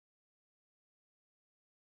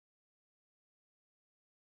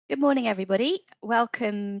Good morning, everybody.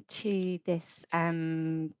 Welcome to this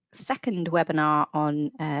second webinar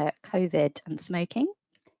on COVID and smoking.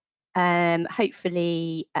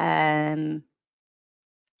 Hopefully, just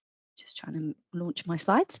trying to launch my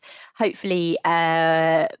slides. Hopefully,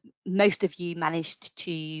 most of you managed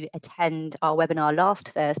to attend our webinar last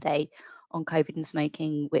Thursday on COVID and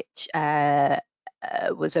smoking, which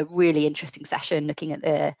was a really interesting session looking at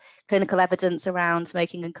the clinical evidence around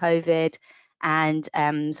smoking and COVID, and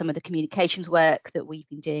some of the communications work that we've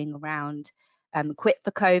been doing around Quit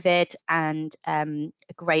for COVID, and a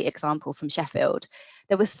great example from Sheffield.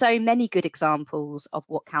 There were so many good examples of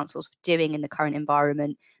what councils were doing in the current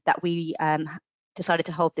environment that we decided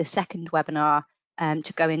to hold this second webinar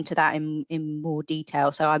to go into that in more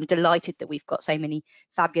detail. So I'm delighted that we've got so many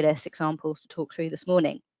fabulous examples to talk through this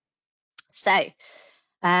morning. So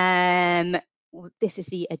this is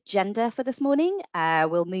the agenda for this morning.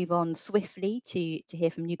 We'll move on swiftly to hear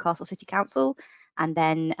from Newcastle City Council, and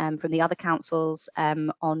then from the other councils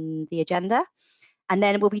on the agenda. And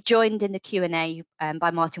then we'll be joined in the Q&A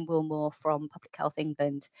by Martin Wilmore from Public Health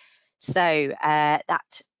England. So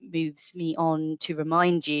that moves me on to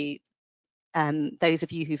remind you, those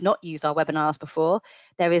of you who've not used our webinars before,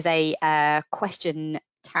 there is a question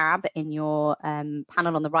tab in your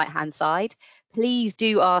panel on the right-hand side. Please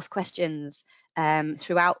do ask questions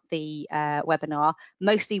throughout the webinar.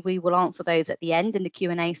 Mostly we will answer those at the end in the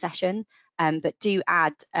Q&A session, but do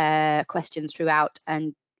add questions throughout,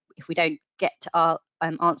 and if we don't get to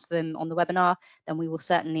answer them on the webinar, then we will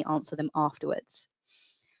certainly answer them afterwards.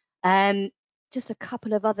 Just a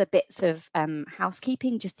couple of other bits of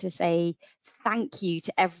housekeeping, just to say thank you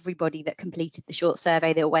to everybody that completed the short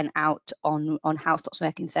survey that went out on how stop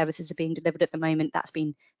smoking services are being delivered at the moment. That's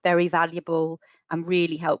been very valuable and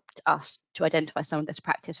really helped us to identify some of this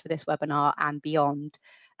practice for this webinar and beyond.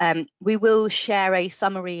 We will share a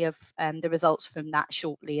summary of the results from that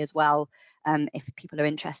shortly as well, if people are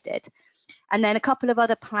interested. And then a couple of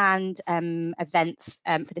other planned events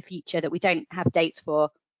for the future that we don't have dates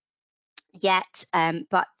for yet,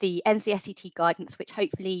 but the NCSET guidance, which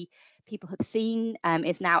hopefully people have seen,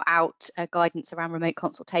 is now out, guidance around remote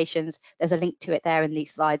consultations. There's a link to it there in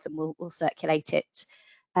these slides, and we'll circulate it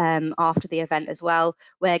after the event as well.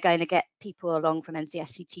 We're going to get people along from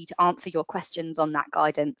NCSET to answer your questions on that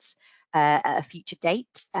guidance at a future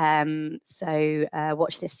date, so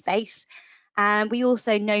watch this space. And we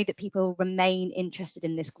also know that people remain interested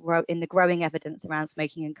in this in the growing evidence around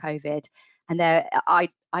smoking and COVID. And I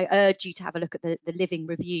urge you to have a look at the living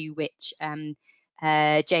review, which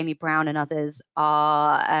Jamie Brown and others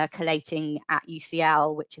are collating at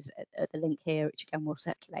UCL, which is at the link here, which again will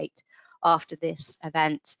circulate after this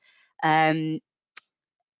event.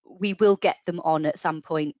 We will get them on at some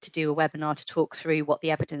point to do a webinar to talk through what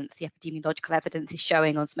the evidence, the epidemiological evidence, is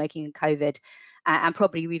showing on smoking and COVID, and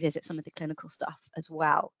probably revisit some of the clinical stuff as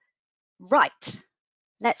well. Right,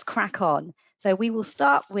 let's crack on. So we will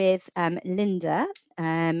start with Lynda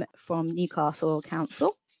from Newcastle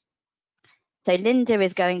Council. So Lynda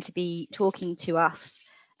is going to be talking to us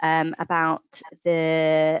about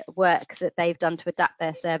the work that they've done to adapt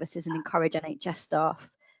their services and encourage NHS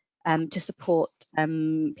staff to support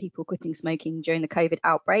people quitting smoking during the COVID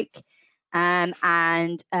outbreak. And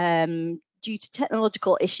due to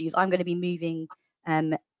technological issues, I'm going to be moving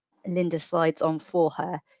Lynda's slides on for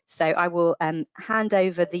her. So I will hand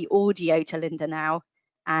over the audio to Lynda now,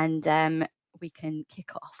 and we can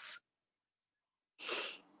kick off.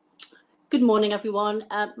 Good morning, everyone.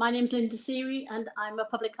 My name is Lynda Seery, and I'm a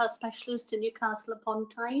public health specialist in Newcastle upon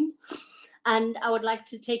Tyne. And I would like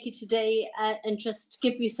to take you today and just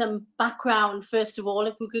give you some background, first of all,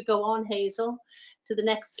 if we could go on, Hazel, to the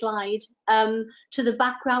next slide, to the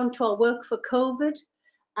background to our work for COVID.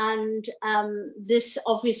 And this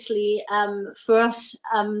obviously for us,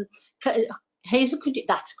 Hazel, could you,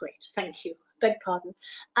 that's great, thank you, beg pardon.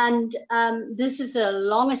 And this is a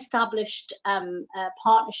long established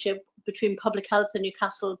partnership between Public Health and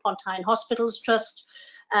Newcastle upon Tyne Hospitals Trust.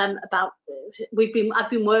 I've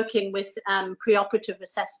been working with preoperative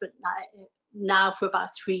assessment now for about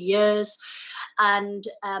 3 years, and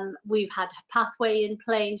we've had a pathway in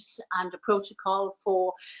place and a protocol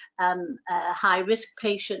for high-risk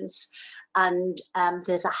patients, and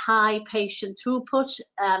there's a high patient throughput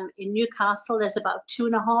in Newcastle. There's about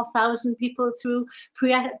 2,500 people through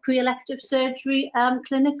pre-elective surgery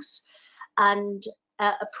clinics, and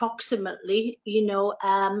approximately,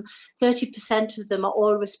 30% of them are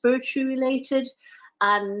all respiratory related,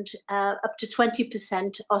 and up to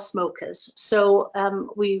 20% are smokers. So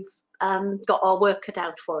we've got our work cut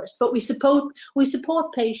out for us. But we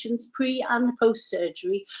support patients pre and post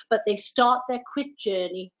surgery, but they start their quit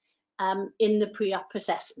journey in the pre-op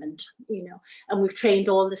assessment, you know, and we've trained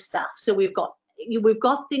all the staff. So we've got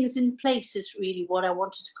things in place is really what I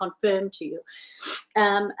wanted to confirm to you.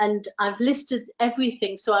 And I've listed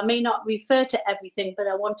everything, so I may not refer to everything, but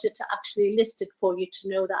I wanted to actually list it for you to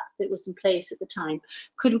know that it was in place at the time.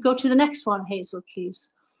 Could we go to the next one, Hazel, please?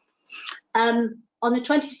 On the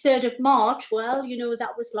 23rd of March, well, you know,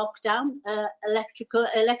 that was lockdown.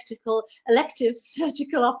 Elective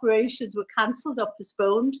surgical operations were cancelled or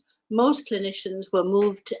postponed. Most clinicians were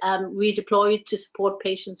moved, redeployed to support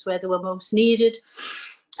patients where they were most needed.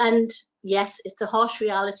 And yes, it's a harsh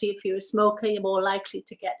reality. If you're a smoker, you're more likely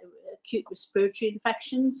to get acute respiratory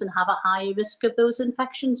infections and have a higher risk of those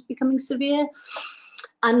infections becoming severe.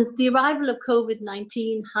 And the arrival of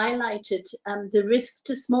COVID-19 highlighted the risk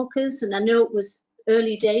to smokers. And I know it was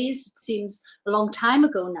early days, it seems a long time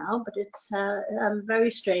ago now, but it's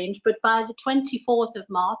very strange. But by the 24th of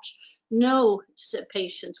March, no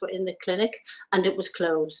patients were in the clinic and it was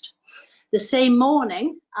closed. The same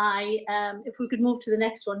morning, if we could move to the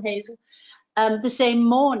next one, Hazel. The same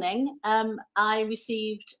morning, I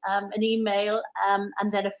received an email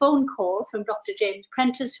and then a phone call from Dr. James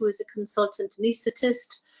Prentice, who is a consultant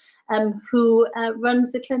anaesthetist who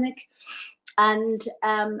runs the clinic. And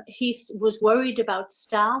he was worried about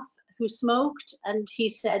staff who smoked, and he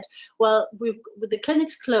said, well, the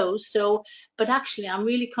clinic's closed, so, but actually I'm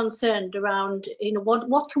really concerned around, you know,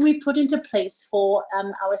 what can we put into place for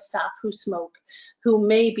our staff who smoke, who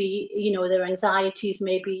maybe, you know, their anxieties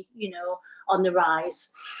may be, you know, on the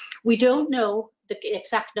rise. We don't know the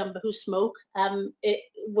exact number who smoke.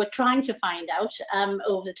 We're trying to find out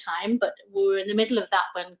over time, but we were in the middle of that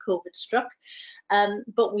when COVID struck.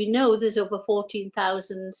 But we know there's over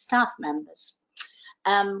 14,000 staff members.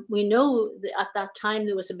 We know that at that time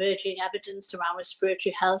there was emerging evidence around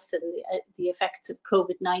respiratory health and the effects of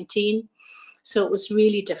COVID-19. So it was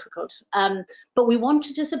really difficult. But we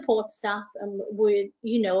wanted to support staff, and we're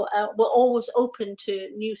always open to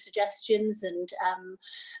new suggestions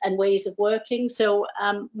and ways of working. So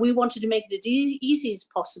we wanted to make it as easy as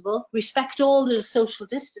possible, respect all the social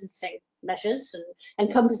distancing measures, and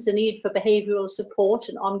encompass the need for behavioural support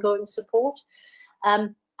and ongoing support.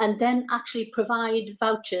 And then actually provide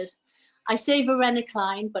vouchers. I say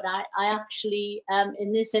varenicline, but I actually,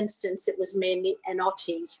 in this instance, it was mainly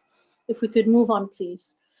NRT. If we could move on,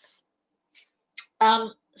 please.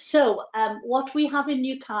 What we have in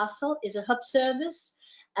Newcastle is a hub service.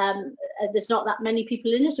 There's not that many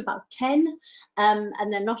people in it, about 10,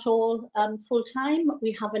 and they're not all full-time.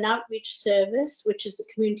 We have an outreach service, which is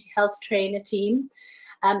a community health trainer team.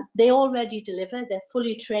 They already deliver, they're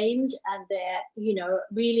fully trained, and they're, you know,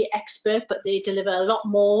 really expert, but they deliver a lot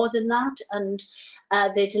more than that. And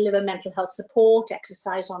they deliver mental health support,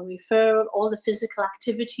 exercise on referral, all the physical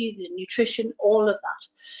activity, the nutrition, all of that.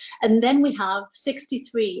 And then we have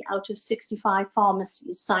 63 out of 65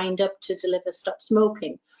 pharmacies signed up to deliver Stop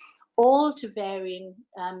Smoking, all to varying,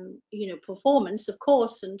 you know, performance, of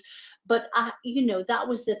course. But you know, that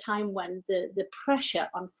was the time when the pressure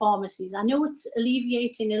on pharmacies, I know it's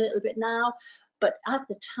alleviating a little bit now, but at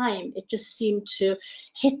the time it just seemed to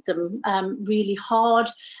hit them really hard,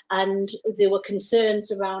 and there were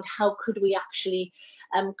concerns around how could we actually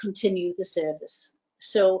continue the service.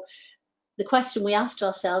 So the question we asked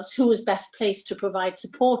ourselves, who was best placed to provide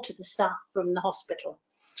support to the staff from the hospital?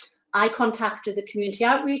 I contacted the community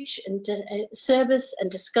outreach and service and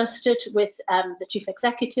discussed it with the chief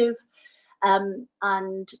executive,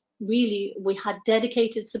 and really we had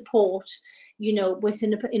dedicated support, you know,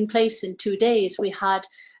 in place in 2 days. We had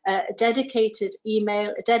a dedicated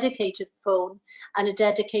email, a dedicated phone, and a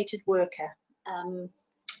dedicated worker.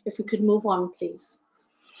 If we could move on, please.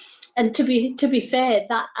 And to be fair,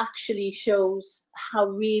 that actually shows how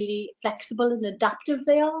really flexible and adaptive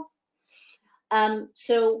they are.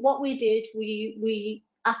 So what we did, we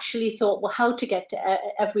actually thought, well, how to get to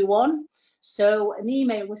everyone. So an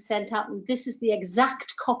email was sent out, and this is the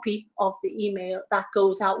exact copy of the email that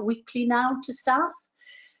goes out weekly now to staff.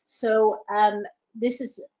 So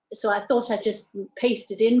so I thought I'd just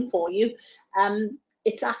paste it in for you.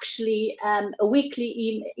 It's actually a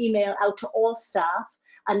weekly email out to all staff,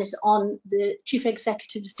 and it's on the Chief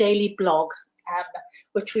Executive's daily blog,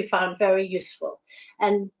 which we found very useful.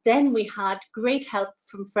 And then we had great help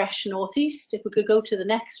from Fresh North East. If we could go to the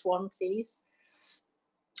next one, please.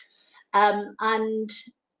 And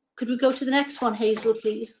could we go to the next one, Hazel,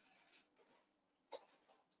 please?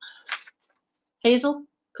 Hazel,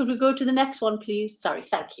 could we go to the next one, please? Sorry,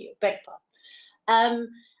 thank you. Beg pardon.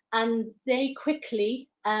 and they quickly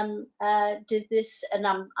did this, and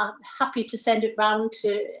I'm happy to send it round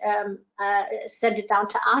to send it down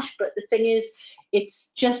to Ash. But the thing is,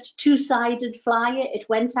 it's just two-sided flyer. It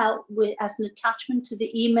went out as an attachment to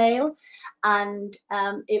the email, and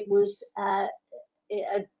it was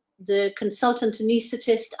the consultant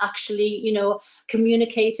anaesthetist actually, you know,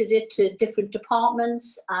 communicated it to different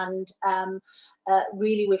departments, and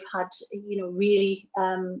really we've had, you know, really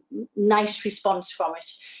nice response from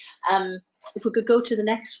it. If we could go to the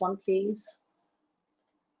next one, please.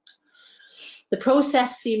 The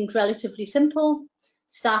process seemed relatively simple.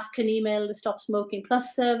 Staff can email the Stop Smoking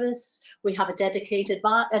Plus service. We have a dedicated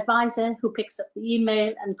advisor who picks up the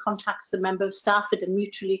email and contacts the member of staff at a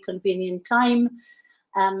mutually convenient time.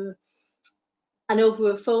 An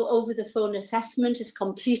over the phone assessment is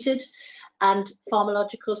completed, and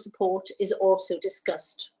pharmacological support is also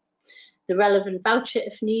discussed. The relevant voucher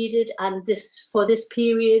if needed, and for this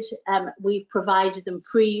period we've provided them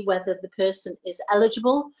free whether the person is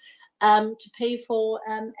eligible to pay for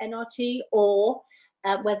NRT, or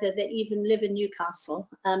whether they even live in Newcastle.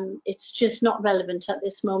 It's just not relevant at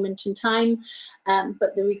this moment in time,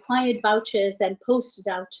 but the required voucher is then posted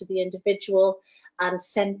out to the individual and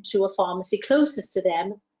sent to a pharmacy closest to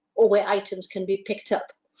them, or where items can be picked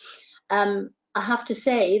up. I have to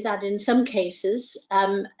say that in some cases,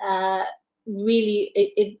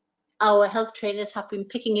 really, our health trainers have been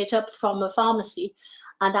picking it up from a pharmacy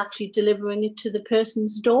and actually delivering it to the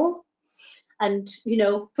person's door, and, you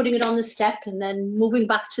know, putting it on the step and then moving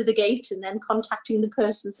back to the gate and then contacting the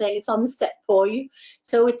person saying it's on the step for you.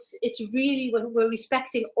 So it's really, we're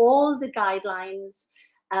respecting all the guidelines,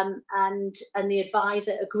 and the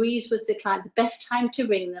advisor agrees with the client the best time to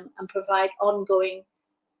ring them and provide ongoing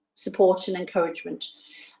support and encouragement.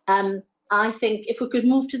 I think if we could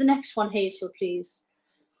move to the next one, Hazel, please.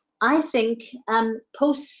 I think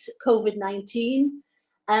post COVID-19,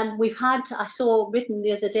 we've had, I saw written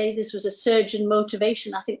the other day, this was a surge in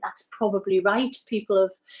motivation. I think that's probably right. People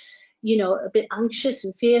have, you know, a bit anxious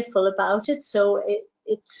and fearful about it. So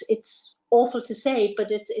it's awful to say,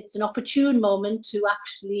 but it's an opportune moment to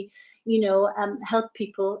actually, you know, help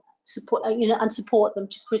people support, you know, and support them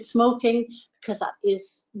to quit smoking, because that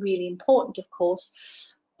is really important, of course.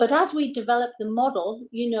 But as we develop the model,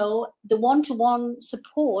 you know, the one-to-one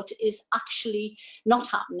support is actually not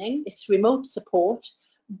happening. It's remote support,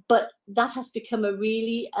 but that has become a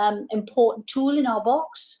really important tool in our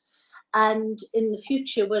box. And in the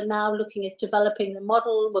future, we're now looking at developing the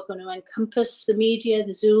model. We're going to encompass the media,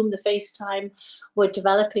 the Zoom, the FaceTime. We're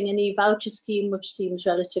developing an e-voucher scheme, which seems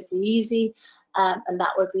relatively easy, and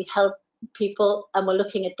that would be help people. And we're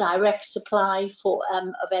looking at direct supply for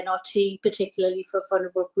of NRT, particularly for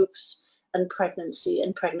vulnerable groups and pregnancy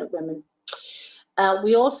and pregnant women.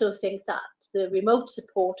 We also think that the remote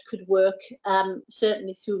support could work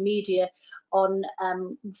certainly through media on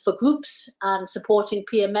for groups and supporting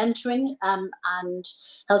peer mentoring, and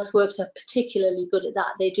Healthworks are particularly good at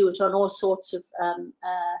that. They do it on all sorts of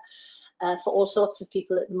for all sorts of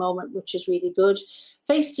people at the moment, which is really good.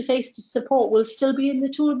 Face-to-face support will still be in the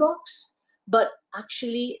toolbox, but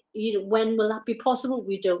actually, you know, when will that be possible?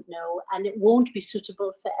 We don't know, and it won't be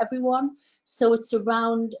suitable for everyone. So it's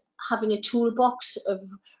around having a toolbox of,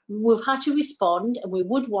 we've had to respond, and we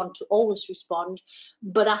would want to always respond,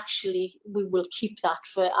 but actually we will keep that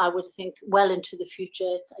for, I would think, well into the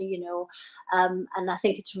future, you know, and I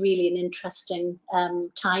think it's really an interesting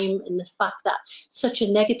time, in the fact that such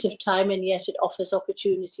a negative time, and yet it offers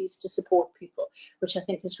opportunities to support people, which I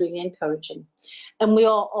think is really encouraging. And we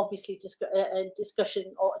are obviously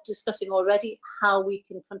discussing already how we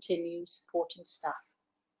can continue supporting staff.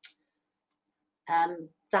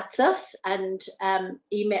 That's us, and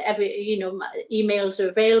emails are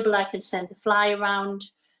available. I can send the fly around,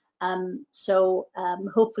 so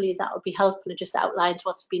hopefully that will be helpful. It just outlines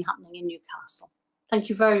what's been happening in Newcastle. Thank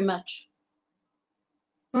you very much.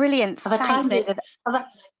 Brilliant. Thanks, Lynda.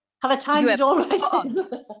 Have I timed it all right? Spot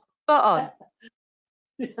on.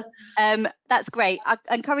 That's great. I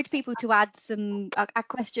encourage people to add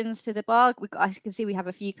questions to the blog. I can see we have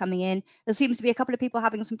a few coming in. There seems to be a couple of people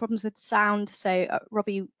having some problems with sound, so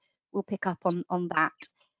Robbie will pick up on that.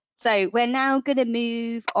 So we're now going to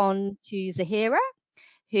move on to Zaheera,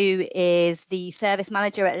 who is the service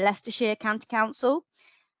manager at Leicestershire County Council.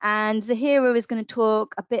 And Zaheera is going to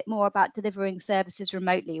talk a bit more about delivering services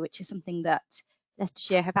remotely, which is something that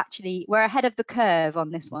Leicestershire have actually, we're ahead of the curve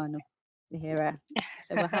on this one, Zaheera.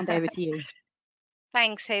 So we'll hand over to you.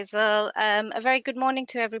 Thanks, Hazel. A very good morning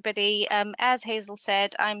to everybody. As Hazel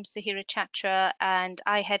said, I'm Zaheera Chatra, and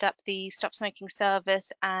I head up the Stop Smoking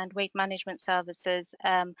Service and Weight Management Services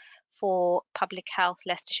for Public Health,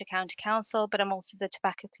 Leicestershire County Council, but I'm also the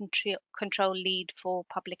Tobacco Control Lead for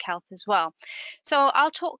Public Health as well. So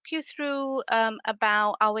I'll talk you through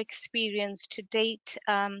about our experience to date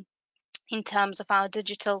in terms of our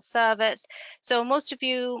digital service. So most of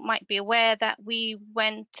you might be aware that we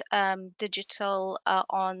went digital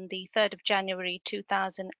on the 3rd of January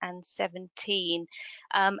 2017.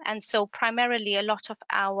 And so primarily a lot of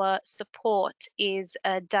our support is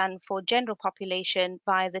done for general population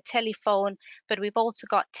via the telephone, but we've also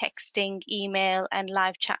got texting, email and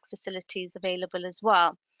live chat facilities available as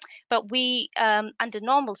well. But we, under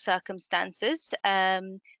normal circumstances,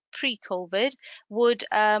 pre-COVID, would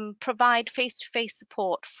provide face-to-face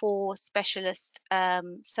support for specialist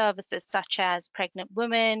services such as pregnant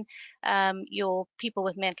women, your people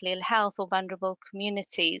with mental ill health or vulnerable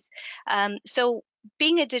communities. So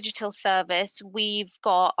being a digital service, we've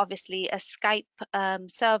got obviously a Skype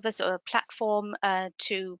service or a platform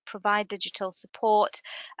to provide digital support.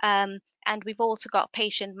 And we've also got a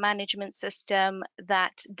patient management system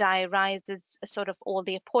that diarizes sort of all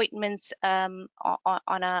the appointments on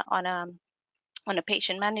a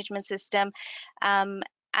patient management system.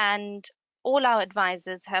 And all our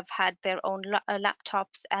advisors have had their own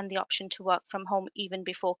laptops and the option to work from home even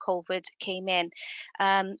before COVID came in.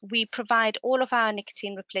 We provide all of our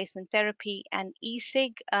nicotine replacement therapy and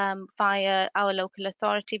e-cig via our local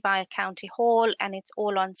authority, via County Hall, and it's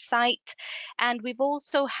all on site. And we've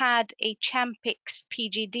also had a Champix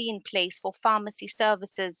PGD in place for pharmacy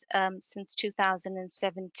services since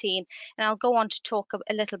 2017. And I'll go on to talk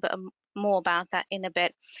a little bit more about that in a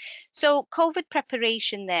bit. So COVID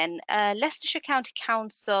preparation then, Leicestershire County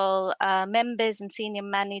Council members and senior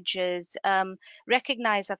managers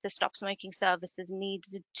recognise that the stop smoking services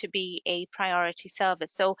needs to be a priority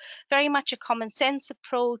service. So very much a common sense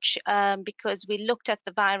approach because we looked at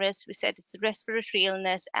the virus, we said it's a respiratory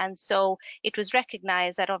illness, and so it was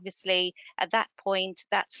recognised that obviously at that point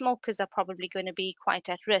that smokers are probably going to be quite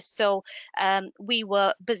at risk. So we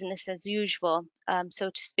were business as usual, so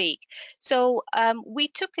to speak. So we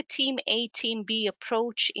took a Team A, Team B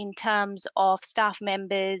approach in terms of staff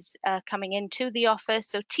members coming into the office.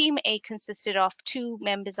 So Team A consisted of 2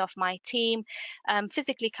 members of my team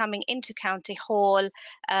physically coming into County Hall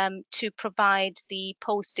to provide the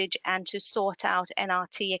postage and to sort out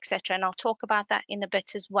NRT, etc. And I'll talk about that in a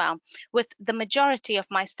bit as well, with the majority of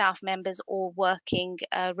my staff members all working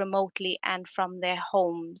remotely and from their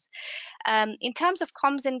homes. In terms of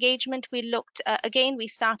comms engagement, we looked, again, we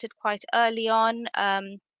started quite early on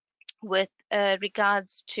with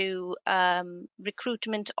regards to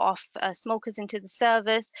recruitment of smokers into the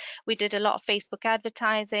service. We did a lot of Facebook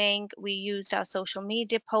advertising. We used our social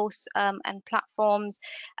media posts and platforms.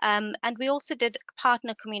 And we also did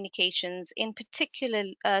partner communications, in particular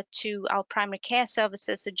to our primary care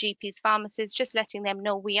services, so GPs, pharmacists, just letting them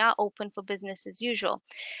know we are open for business as usual.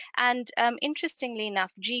 And interestingly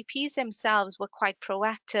enough, GPs themselves were quite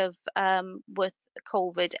proactive with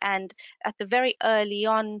COVID, and at the very early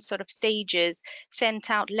on sort of stages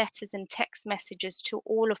sent out letters and text messages to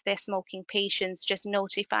all of their smoking patients, just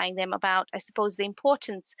notifying them about, I suppose, the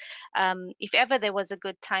importance, if ever there was a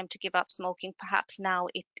good time to give up smoking, perhaps now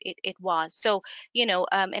it was. So, you know,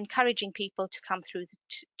 encouraging people to come through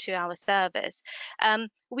to our service.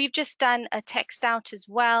 We've just done a text out as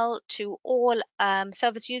well to all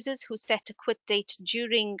service users who set a quit date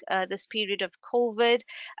during this period of COVID.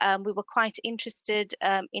 We were quite interested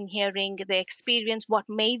in hearing their experience, what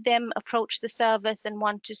made them approach the service and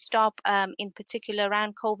want to stop, in particular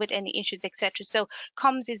around COVID, any issues, etc. So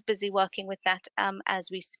comms is busy working with that as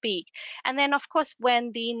we speak. And then, of course,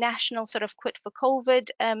 when the national sort of quit for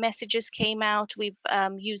COVID messages came out, we've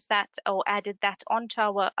used that or added that onto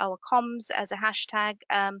our comms as a hashtag,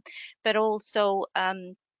 but also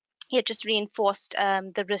yeah, just reinforced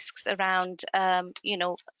the risks around, you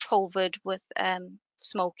know, COVID with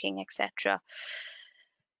smoking, etc.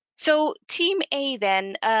 So Team A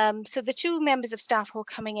then, so the 2 members of staff who are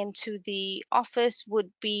coming into the office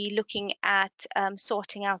would be looking at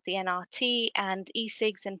sorting out the NRT and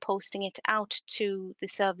e-cigs and posting it out to the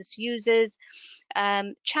service users.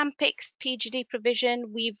 Champix PGD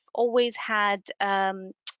provision, we've always had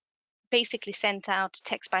basically sent out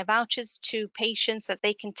text by vouchers to patients that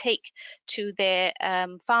they can take to their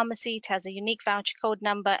pharmacy. It has a unique voucher code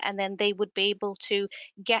number, and then they would be able to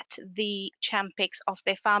get the Champix off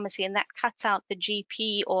their pharmacy, and that cuts out the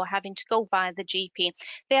GP or having to go via the GP.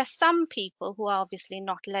 There are some people who are obviously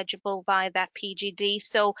not eligible via that PGD,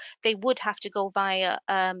 so they would have to go via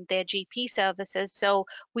their GP services. So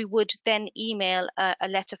we would then email a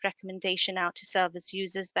letter of recommendation out to service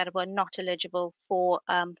users that were not eligible for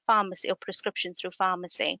pharmacy pharmacy or prescription through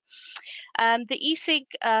pharmacy. The e-cig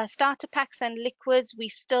starter packs and liquids, we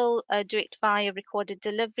still do it via recorded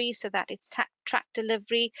delivery, so that it's track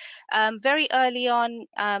delivery. Very early on,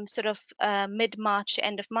 sort of mid-March,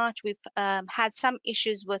 end of March, we've had some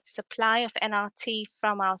issues with supply of NRT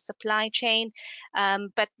from our supply chain,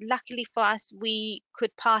 but luckily for us, we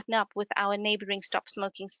could partner up with our neighbouring Stop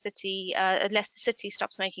Smoking City, Leicester City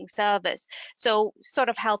Stop Smoking Service. So sort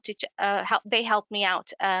of they helped me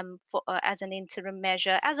out as an interim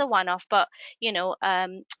measure, as a one-off, but you know,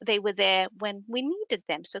 they were there when we needed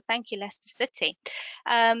them. So thank you, Leicester City.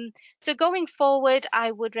 So going forward,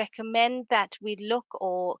 I would recommend that we look,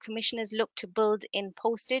 or commissioners look, to build in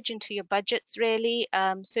postage into your budgets, really.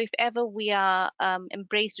 So if ever we are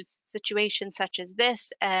embraced with situations such as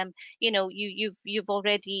this, you know, you've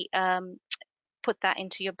already put that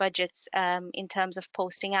into your budgets in terms of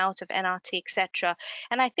posting out of NRT, etc.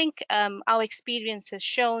 And I think our experience has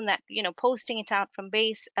shown that, you know, posting it out from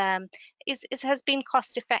base has been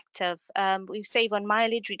cost effective. We save on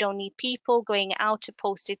mileage. We don't need people going out to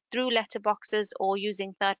post it through letterboxes or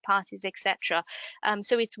using third parties, etc.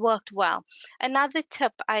 So it's worked well. Another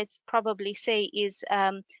tip I'd probably say is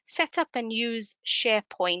set up and use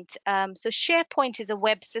SharePoint. So SharePoint is a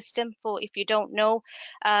web system, for if you don't know.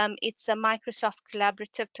 It's a Microsoft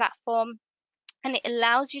collaborative platform, and it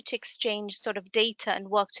allows you to exchange sort of data and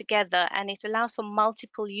work together, and it allows for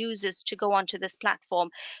multiple users to go onto this platform.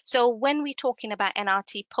 So when we're talking about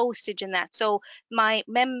NRT postage and that, so my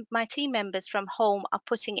team members from home are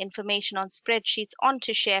putting information on spreadsheets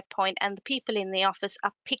onto SharePoint, and the people in the office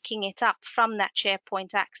are picking it up from that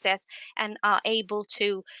SharePoint access and are able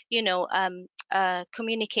to, you know,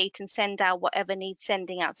 communicate and send out whatever needs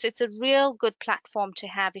sending out. So it's a real good platform to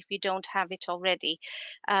have if you don't have it already.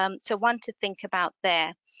 So one to think about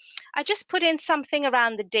there. I just put in something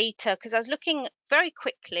around the data because I was looking very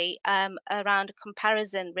quickly around a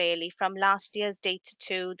comparison really from last year's data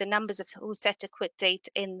to the numbers of who set a quit date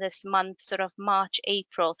in this month, sort of March,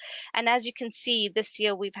 April. And as you can see, this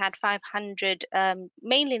year we've had 500,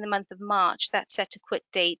 mainly in the month of March, that set a quit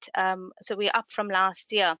date. So we're up from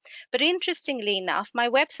last year. But interestingly enough, my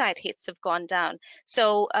website hits have gone down.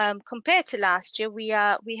 So compared to last year, we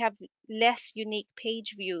have less unique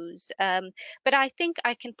page views. But I think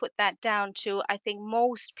I can put that down to, I think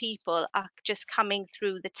most people are just coming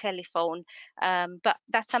through the telephone. But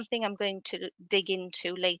that's something I'm going to dig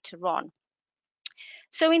into later on.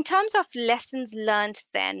 So in terms of lessons learned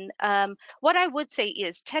then, what I would say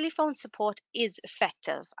is telephone support is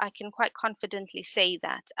effective. I can quite confidently say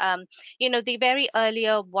that. You know, the very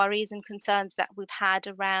earlier worries and concerns that we've had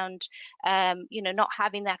around, you know, not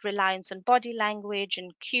having that reliance on body language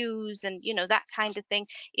and cues and, you know, that kind of thing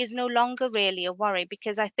is no longer really a worry,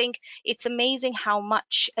 because I think it's amazing how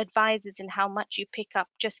much advisors and how much you pick up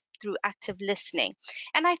just through active listening.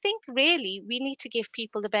 And I think really we need to give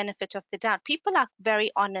people the benefit of the doubt. People are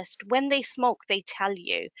very honest. When they smoke, they tell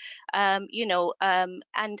you, you know, and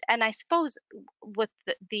I suppose with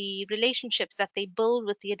the relationships that they build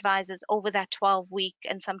with the advisors over that 12-week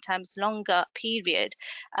and sometimes longer period,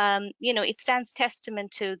 you know, it stands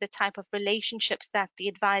testament to the type of relationships that the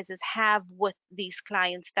advisors have with these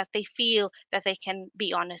clients, that they feel that they can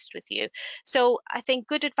be honest with you. So I think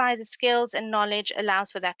good advisor skills and knowledge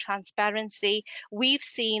allows for that transparency. We've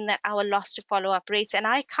seen that our loss to follow-up rates, and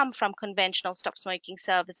I come from conventional stop smoking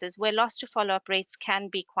services where loss to follow-up rates can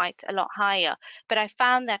be quite a lot higher, but I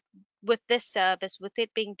found that with this service, with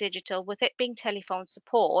it being digital, with it being telephone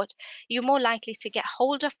support, you're more likely to get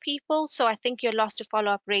hold of people. So I think your loss to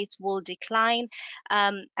follow-up rates will decline.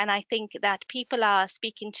 And I think that people are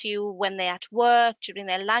speaking to you when they're at work, during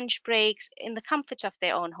their lunch breaks, in the comfort of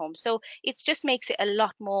their own home. So it just makes it a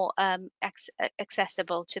lot more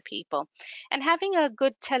accessible to people. And having a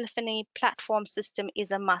good telephony platform system is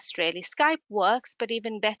a must, really. Skype works, but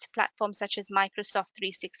even better platforms such as Microsoft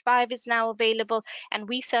 365 is now available, and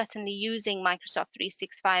we certainly using Microsoft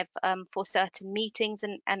 365 for certain meetings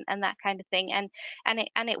and that kind of thing, and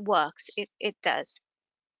it works. It does.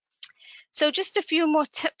 So just a few more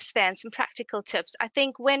tips then, some practical tips. I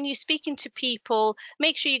think when you're speaking to people,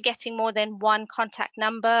 make sure you're getting more than one contact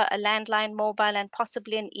number, a landline, mobile, and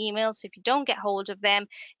possibly an email. So if you don't get hold of them,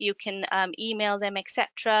 you can email them,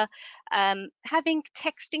 etc. Having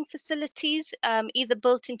texting facilities, either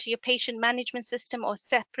built into your patient management system or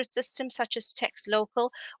separate systems such as Text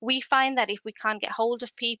Local. We find that if we can't get hold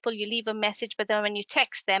of people, you leave a message, but then when you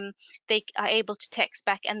text them, they are able to text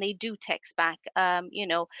back, and they do text back, you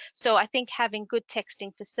know. So I think having good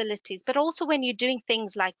texting facilities, but also when you're doing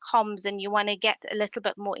things like comms and you want to get a little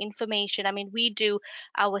bit more information. I mean, we do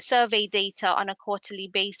our survey data on a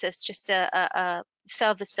quarterly basis, just a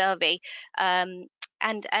service survey.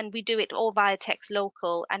 And we do it all via text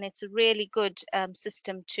local, and it's a really good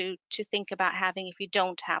system to think about having if you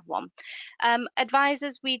don't have one.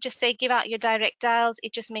 Advisors, we just say give out your direct dials.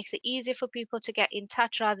 It just makes it easier for people to get in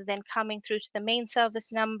touch rather than coming through to the main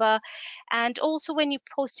service number. And also, when you're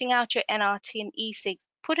posting out your NRT and e-cigs,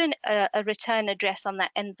 put in a return address on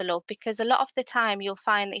that envelope, because a lot of the time you'll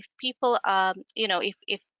find if people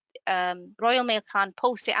if Royal Mail can't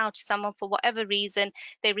post it out to someone for whatever reason,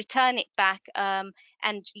 they return it back,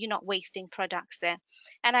 and you're not wasting products there.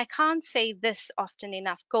 And I can't say this often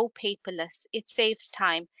enough, go paperless. It saves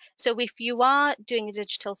time. So if you are doing a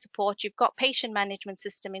digital support, you've got patient management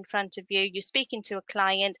system in front of you, you're speaking to a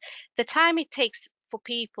client, the time it takes for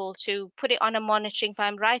people to put it on a monitoring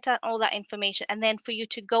farm, write out all that information, and then for you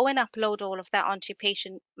to go and upload all of that onto your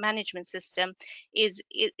patient management system is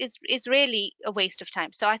really a waste of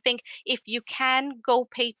time. So I think if you can go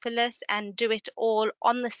paperless and do it all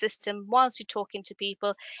on the system whilst you're talking to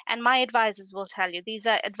people, and my advisors will tell you, these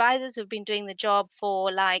are advisors who've been doing the job for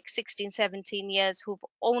like 16, 17 years, who've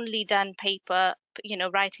only done paper,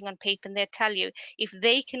 writing on paper, and they'll tell you if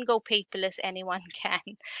they can go paperless, anyone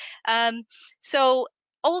can. So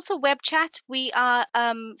also web chat, we are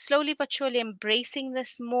slowly but surely embracing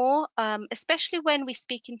this more, especially when we're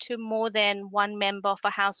speaking to more than one member of a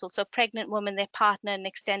household, so pregnant women, their partner, and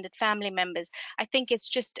extended family members. I think it's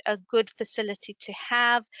just a good facility to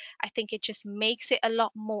have. I think it just makes it a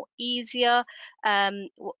lot more easier,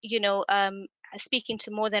 speaking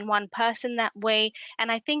to more than one person that way.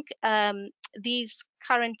 And I think these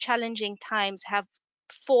current challenging times have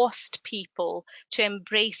forced people to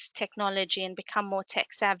embrace technology and become more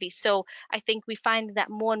tech savvy. So I think we find that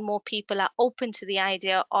more and more people are open to the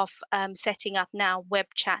idea of setting up now web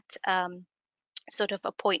chat sort of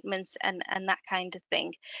appointments and that kind of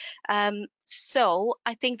thing. So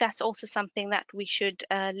I think that's also something that we should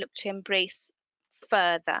look to embrace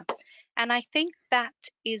further. And I think that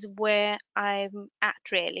is where I'm at,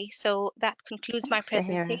 really. So that concludes my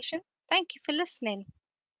presentation. Thank you for listening.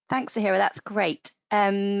 Thanks, Zaheera. That's great.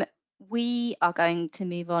 We are going to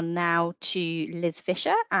move on now to Liz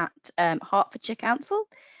Fisher at Hertfordshire Council.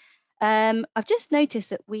 I've just noticed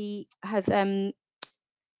that we have put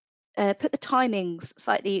the timings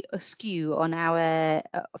slightly askew on our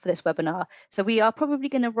for this webinar. So we are probably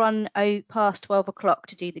going to run past 12 o'clock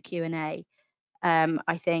to do the Q&A,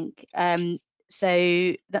 I think.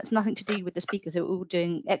 So that's nothing to do with the speakers, who are all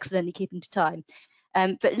doing excellently, keeping to time.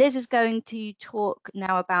 But Liz is going to talk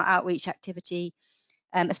now about outreach activity,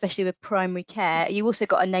 especially with primary care. You also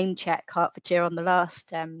got a name check, Hertfordshire, on the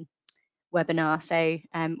last webinar. So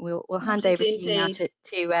we'll hand over to you now to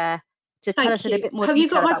tell us a little bit more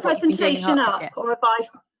detail about what you've been doing in Hertfordshire. Or have I?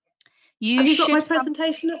 You should got my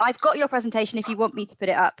presentation up? I've got your presentation if you want me to put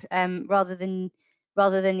it up, rather than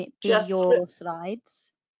it be your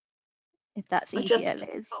slides, if that's easier, Liz. I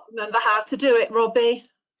can't remember how to do it, Robbie.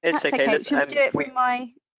 It's That's okay. Should we do it from my?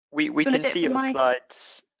 We can see your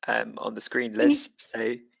slides on the screen, Liz.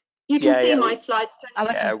 You can see my slides.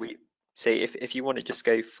 Yeah, so if you want to just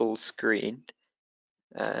go full screen,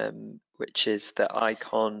 which is the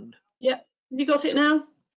icon. Yeah, have you got it now?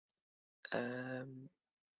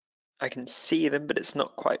 I can see them, but it's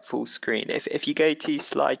not quite full screen. If you go to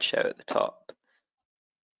slideshow at the top.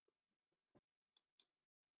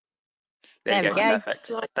 There you go.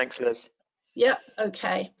 Perfect. Thanks, Liz. Yeah,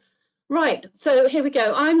 okay. Right, so here we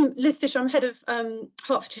go. I'm Liz Fisher, I'm head of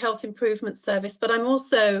Hertfordshire Health Improvement Service, but I'm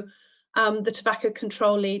also the tobacco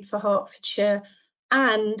control lead for Hertfordshire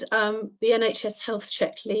and the NHS Health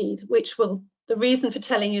Check lead, which the reason for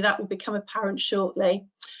telling you that will become apparent shortly.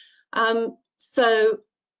 That's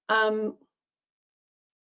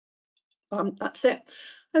it.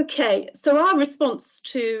 Okay, so our response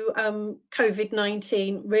to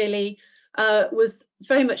COVID-19 really was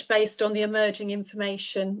very much based on the emerging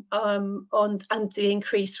information and the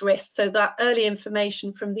increased risk. So that early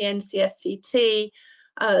information from the NCSCT,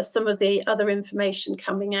 some of the other information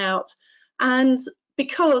coming out. And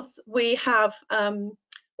because we have,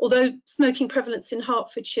 although smoking prevalence in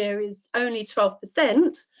Hertfordshire is only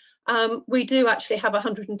 12%, we do actually have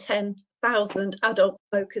 110,000 adult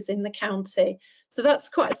smokers in the county. So that's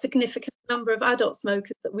quite a significant number of adult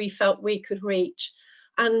smokers that we felt we could reach.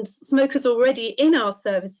 And smokers already in our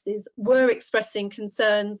services were expressing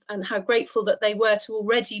concerns and how grateful that they were to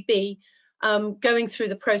already be going through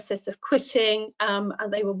the process of quitting, and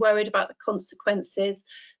they were worried about the consequences.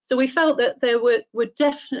 So we felt that there were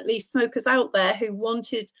definitely smokers out there who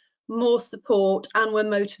wanted more support and were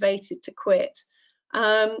motivated to quit.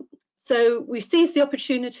 So we seized the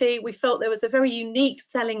opportunity. We felt there was a very unique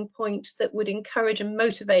selling point that would encourage and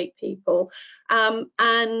motivate people,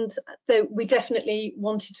 and so we definitely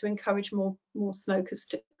wanted to encourage more smokers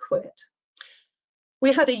to quit.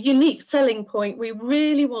 We had a unique selling point. We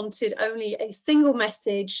really wanted only a single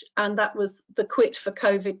message, and that was the Quit for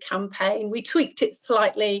COVID campaign. We tweaked it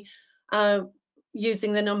slightly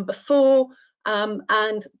using the number 4,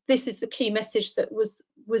 and this is the key message that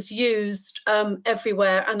was used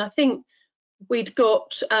everywhere. And I think we'd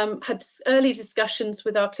got had early discussions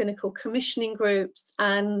with our clinical commissioning groups,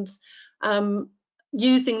 and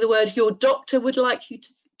using the word "your doctor would like you to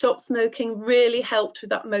stop smoking" really helped with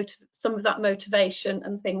that some of that motivation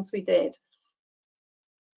and things we did.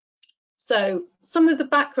 So some of the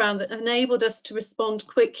background that enabled us to respond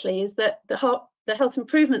quickly is that the Health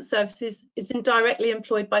Improvement Services is indirectly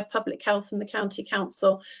employed by Public Health and the County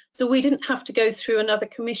Council. So we didn't have to go through another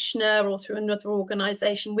commissioner or through another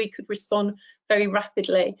organisation. We could respond very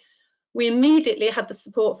rapidly. We immediately had the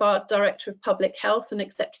support of our Director of Public Health and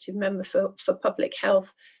Executive Member for Public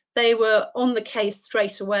Health. They were on the case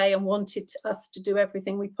straight away and wanted us to do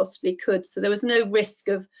everything we possibly could. So there was no risk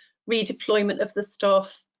of redeployment of the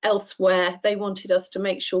staff elsewhere. They wanted us to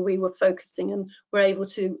make sure we were focusing and were able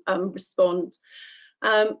to respond.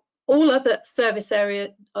 All other service area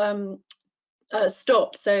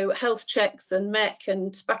stopped, so health checks and MEC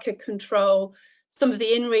and tobacco control. Some of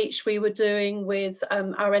the in-reach we were doing with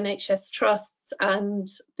our NHS trusts and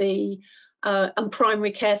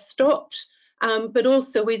primary care stopped, but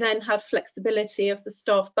also we then had flexibility of the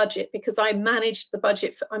staff budget, because I managed the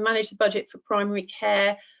budget for primary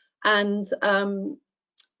care, and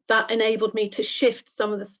that enabled me to shift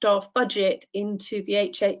some of the staff budget into the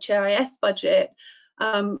HHIS budget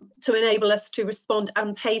to enable us to respond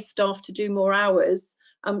and pay staff to do more hours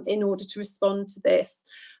in order to respond to this.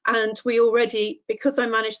 And we already, because I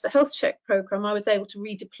managed the health check programme, I was able to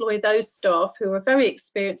redeploy those staff who are very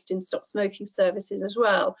experienced in stop smoking services as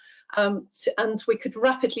well. And we could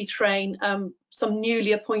rapidly train some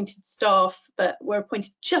newly appointed staff that were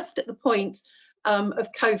appointed just at the point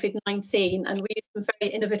of COVID-19, and we used some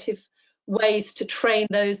very innovative ways to train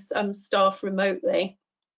those staff remotely.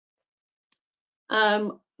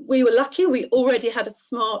 We were lucky, we already had a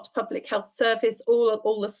smart public health service.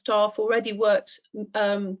 All the staff already worked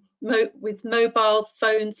with mobiles,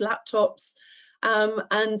 phones, laptops,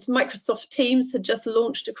 and Microsoft Teams had just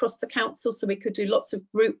launched across the council, so we could do lots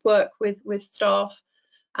of group work with staff.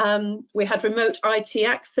 We had remote IT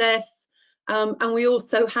access, and we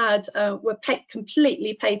also had, were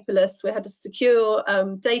completely paperless. We had a secure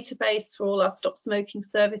database for all our stop smoking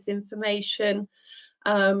service information.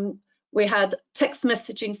 We had text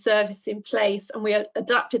messaging service in place, and we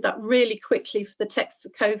adapted that really quickly for the text for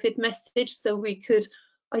COVID message, so we could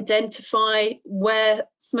identify where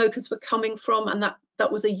smokers were coming from, and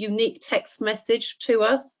that was a unique text message to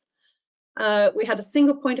us. We had a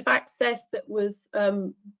single point of access that was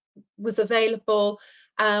available,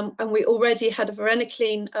 and we already had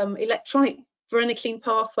a electronic Varenicline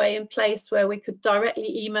pathway in place where we could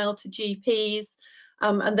directly email to GPs,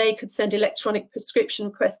 and they could send electronic prescription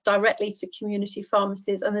requests directly to community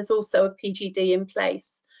pharmacies, and there's also a PGD in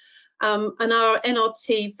place. And our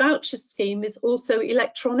NRT voucher scheme is also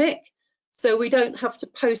electronic, so we don't have to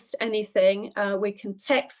post anything. We can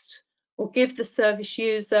text or give the service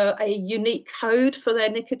user a unique code for their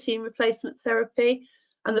nicotine replacement therapy,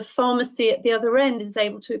 and the pharmacy at the other end is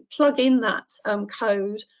able to plug in that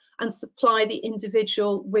code and supply the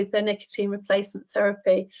individual with their nicotine replacement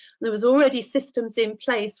therapy. And there was already systems in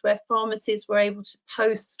place where pharmacies were able to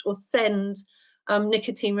post or send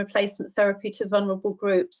nicotine replacement therapy to vulnerable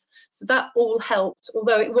groups. So that all helped,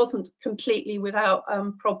 although it wasn't completely without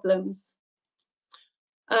problems.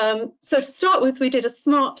 So to start with, we did a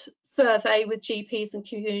smart survey with GPs and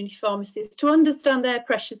community pharmacies to understand their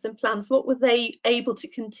pressures and plans. What were they able to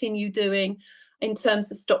continue doing in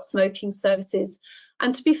terms of stop smoking services?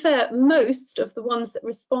 And to be fair, most of the ones that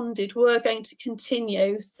responded were going to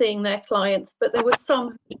continue seeing their clients, but there were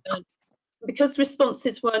some who weren't. Because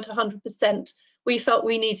responses weren't 100%, we felt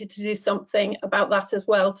we needed to do something about that as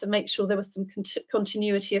well to make sure there was some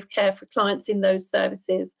continuity of care for clients in those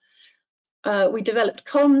services. We developed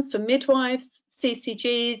comms for midwives,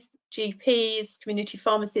 CCGs, GPs, community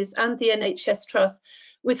pharmacies, and the NHS Trust,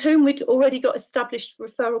 with whom we'd already got established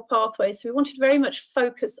referral pathways. So we wanted very much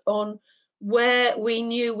focus on where we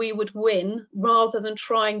knew we would win rather than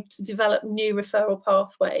trying to develop new referral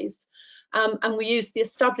pathways. And we used the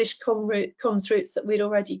established comms routes that we'd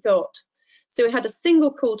already got. So we had a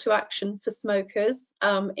single call to action for smokers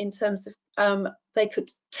in terms of they could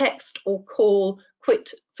text or call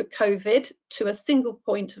Quit for COVID to a single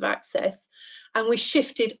point of access, and we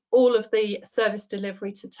shifted all of the service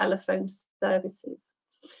delivery to telephone services.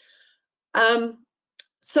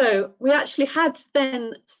 So we actually had to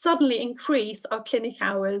then suddenly increase our clinic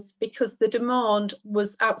hours because the demand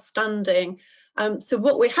was outstanding. So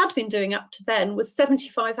what we had been doing up to then was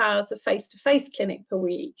 75 hours of face-to-face clinic per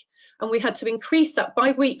week, and we had to increase that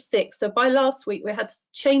by week 6. So by last week we had to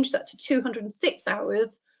change that to 206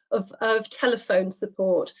 hours of telephone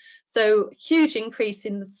support. So huge increase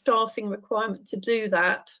in the staffing requirement to do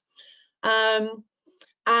that.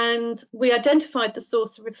 And we identified the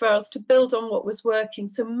source of referrals to build on what was working.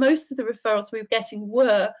 So most of the referrals we were getting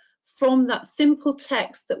were from that simple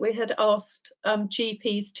text that we had asked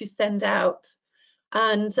GPs to send out.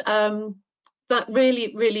 And that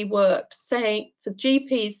really worked, saying for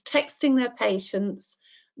GPs texting their patients,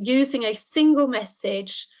 using a single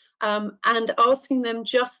message and asking them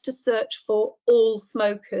just to search for all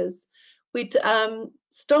smokers. We'd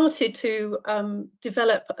started to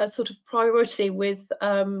develop a sort of priority with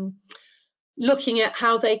looking at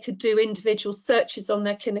how they could do individual searches on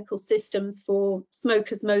their clinical systems for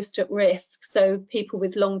smokers most at risk, so people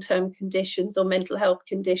with long-term conditions or mental health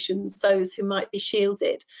conditions, those who might be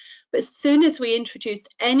shielded. But as soon as we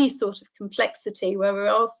introduced any sort of complexity where we're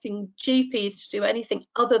asking GPs to do anything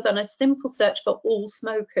other than a simple search for all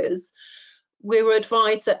smokers, we were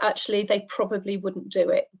advised that actually they probably wouldn't do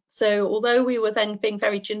it. So although we were then being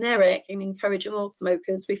very generic in encouraging all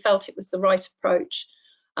smokers, we felt it was the right approach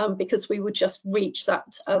because we would just reach that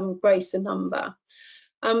greater number.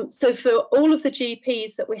 So for all of the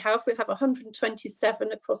GPs that we have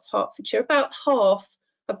 127 across Hertfordshire. About half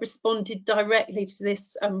have responded directly to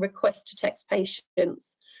this request to text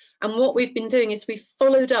patients. And what we've been doing is we've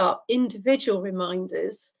followed up individual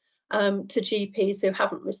reminders to GPs who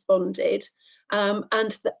haven't responded.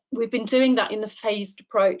 We've been doing that in a phased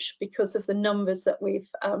approach because of the numbers that we've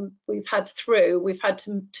had through. We've had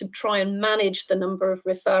to try and manage the number of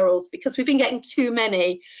referrals because we've been getting too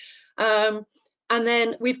many. And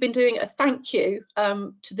then we've been doing a thank you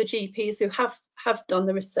to the GPs who have done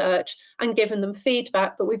the research and given them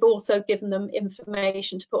feedback, but we've also given them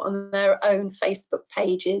information to put on their own Facebook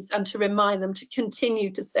pages and to remind them to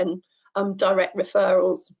continue to send direct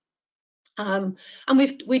referrals. And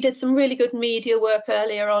we did some really good media work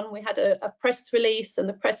earlier on. We had a press release and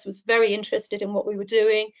the press was very interested in what we were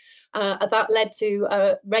doing. That led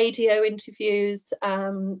to radio interviews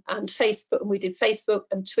and Facebook, and we did Facebook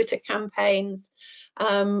and Twitter campaigns.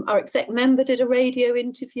 Our exec member did a radio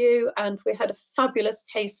interview, and we had a fabulous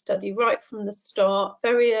case study right from the start,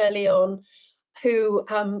 very early on, who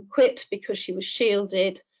quit because she was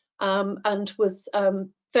shielded and was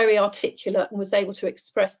very articulate and was able to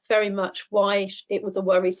express very much why it was a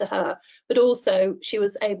worry to her, but also she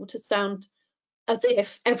was able to sound as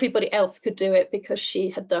if everybody else could do it because she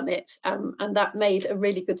had done it, and that made a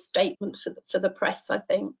really good statement for the press, I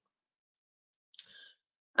think.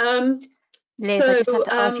 Liz, I just had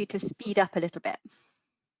to ask you to speed up a little bit.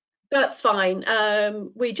 That's fine.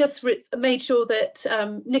 We just made sure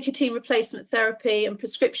that nicotine replacement therapy and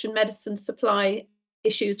prescription medicine supply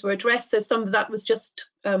issues were addressed. So some of that was just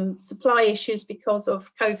supply issues because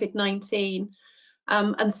of COVID-19,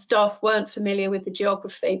 and staff weren't familiar with the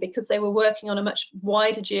geography because they were working on a much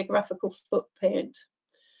wider geographical footprint.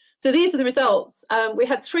 So these are the results. We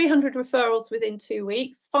had 300 referrals within 2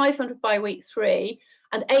 weeks, 500 by week 3,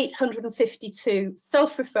 and 852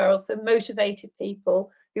 self-referrals, so motivated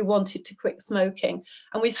people who wanted to quit smoking.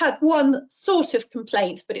 And we've had one sort of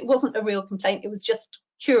complaint, but it wasn't a real complaint, it was just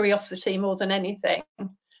curiosity more than anything.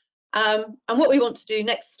 And what we want to do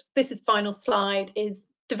next, this is final slide,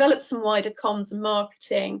 is develop some wider comms and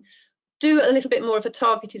marketing, do a little bit more of a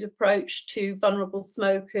targeted approach to vulnerable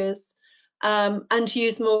smokers, and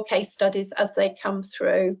use more case studies as they come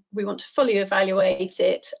through. We want to fully evaluate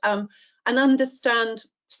it and understand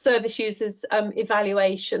service users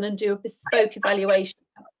evaluation and do a bespoke evaluation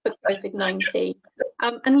for COVID-19,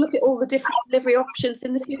 and look at all the different delivery options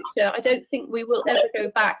in the future. I don't think we will ever go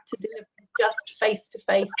back to delivering just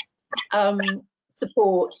face-to-face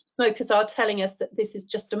support. Smokers are telling us that this is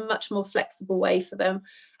just a much more flexible way for them,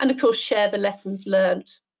 and of course share the lessons learned.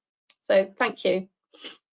 So thank you.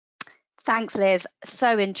 Thanks, Liz.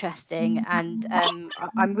 So interesting, and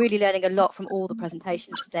I'm really learning a lot from all the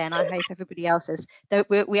presentations today, and I hope everybody else is.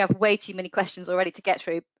 We have way too many questions already to get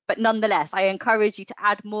through, but nonetheless, I encourage you to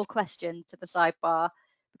add more questions to the sidebar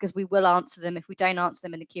because we will answer them. If we don't answer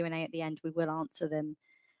them in the Q&A at the end, we will answer them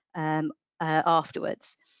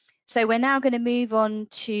afterwards. So we're now going to move on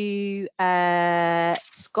to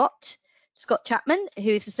Scott Chapman,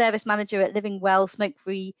 who is the service manager at Living Well Smoke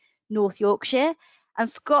Free North Yorkshire. And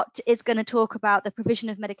Scott is going to talk about the provision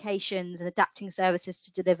of medications and adapting services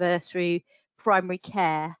to deliver through primary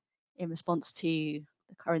care in response to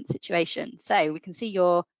the current situation. So we can see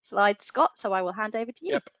your slides, Scott, so I will hand over to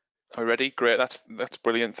you. Yep. Are we ready? Great, that's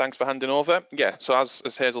brilliant. Thanks for handing over. Yeah, so as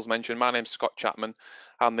Hazel's mentioned, my name's Scott Chapman.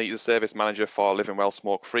 I'm the service manager for Living Well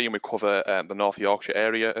Smoke Free, and we cover the North Yorkshire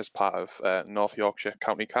area as part of North Yorkshire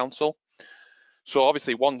County Council. So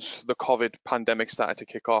obviously, once the COVID pandemic started to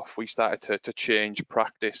kick off, we started to change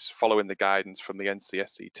practice following the guidance from the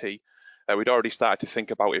NCSCT. We'd already started to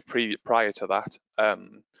think about it prior to that. But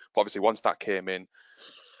obviously, once that came in,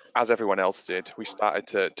 as everyone else did, we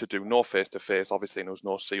started to do no face-to-face, obviously, and there was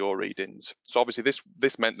no CO readings. So obviously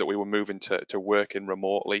this meant that we were moving to working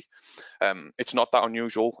remotely. It's not that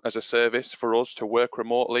unusual as a service for us to work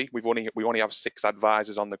remotely. We only have 6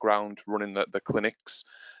 advisors on the ground running the clinics,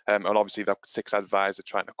 and obviously the 6 advisors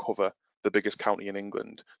trying to cover the biggest county in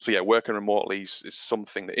England. So yeah, working remotely is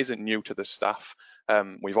something that isn't new to the staff.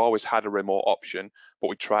 We've always had a remote option, but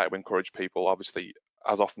we try to encourage people, obviously,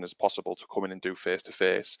 as often as possible to come in and do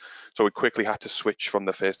face-to-face. So we quickly had to switch from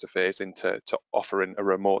the face-to-face into offering a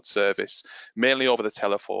remote service, mainly over the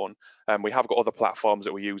telephone. We have got other platforms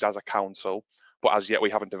that we use as a council, but as yet we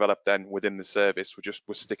haven't developed then within the service.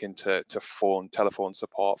 We're sticking to telephone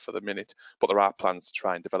support for the minute, but there are plans to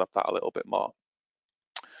try and develop that a little bit more.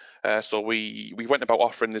 So we went about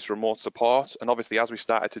offering this remote support, and obviously as we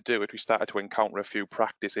started to do it, we started to encounter a few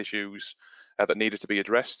practice issues that needed to be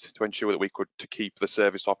addressed to ensure that we could keep the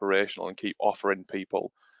service operational and keep offering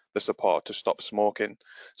people the support to stop smoking.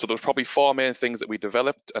 So there was probably 4 main things that we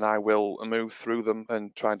developed, and I will move through them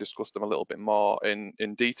and try and discuss them a little bit more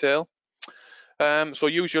in detail. So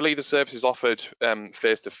usually the service is offered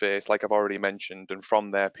face-to-face, like I've already mentioned, and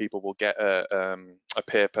from there people will get a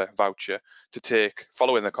paper voucher to take,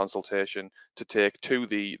 following the consultation, to take to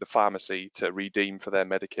the pharmacy to redeem for their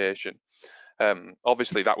medication.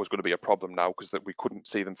 Obviously that was going to be a problem now because we couldn't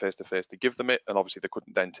see them face-to-face to give them it, and obviously they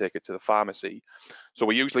couldn't then take it to the pharmacy. So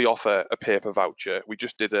we usually offer a paper voucher. We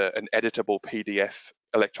just did an editable PDF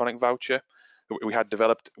electronic voucher we had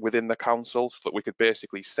developed within the council so that we could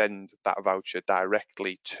basically send that voucher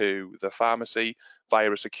directly to the pharmacy via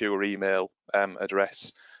a secure email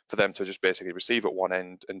address for them to just basically receive at one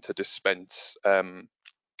end and to dispense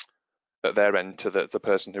at their end to the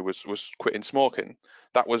person who was quitting smoking.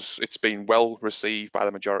 It's been well received by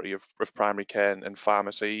the majority of primary care and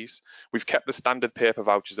pharmacies. We've kept the standard paper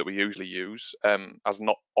vouchers that we usually use, as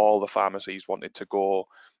not all the pharmacies wanted to go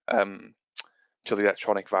to the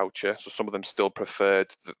electronic voucher, so some of them still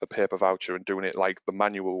preferred the paper voucher and doing it like the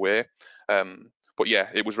manual way. But yeah,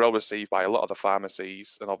 it was well received by a lot of the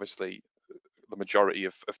pharmacies, and obviously the majority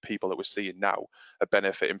of people that we're seeing now are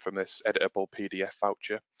benefiting from this editable PDF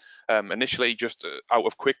voucher. Initially, just out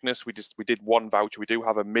of quickness, we did one voucher. We do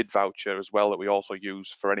have a mid voucher as well that we also use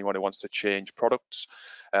for anyone who wants to change products.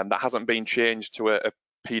 That hasn't been changed to a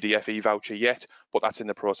PDF e-voucher yet, but that's in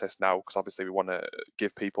the process now because obviously we want to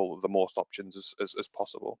give people the most options as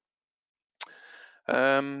possible.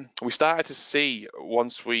 We started to see,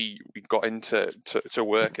 once we got into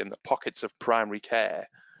work in the pockets of primary care,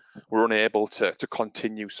 were unable to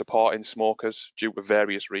continue supporting smokers due to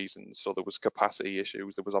various reasons. So there was capacity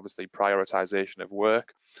issues, there was obviously prioritisation of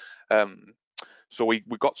work. So we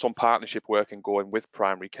got some partnership working going with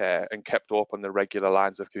primary care and kept open the regular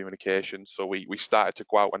lines of communication. So we started to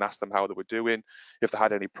go out and ask them how they were doing, if they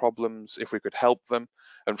had any problems, if we could help them.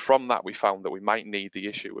 And from that, we found that we might need the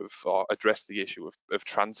issue or address the issue of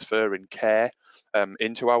transferring care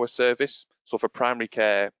into our service. So for primary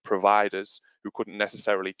care providers who couldn't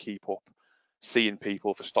necessarily keep up seeing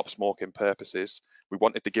people for stop smoking purposes, we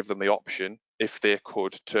wanted to give them the option, if they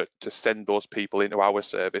could, to send those people into our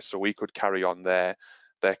service so we could carry on their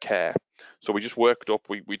care. So we just worked up,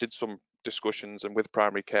 we did some discussions, and with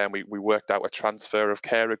primary care, and we worked out a transfer of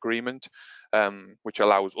care agreement, which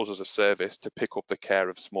allows us as a service to pick up the care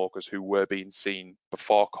of smokers who were being seen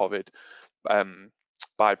before COVID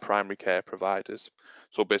by primary care providers.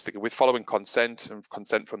 So basically, with following consent and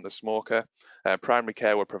consent from the smoker, primary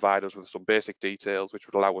care will provide us with some basic details which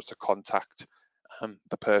would allow us to contact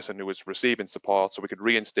the person who was receiving support, so we could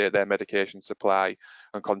reinstate their medication supply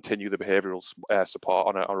and continue the behavioural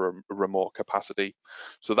support on a remote capacity.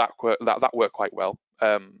 So that worked quite well.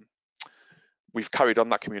 We've carried on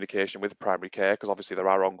that communication with primary care because obviously there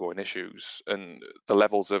are ongoing issues and the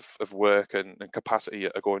levels of work and capacity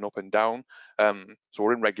are going up and down. So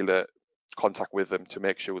we're in regular contact with them to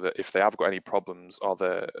make sure that if they have got any problems or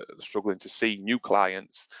they're struggling to see new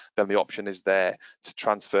clients, then the option is there to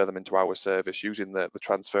transfer them into our service using the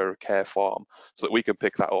transfer of care form, so that we can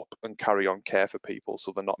pick that up and carry on care for people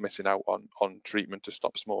so they're not missing out on treatment to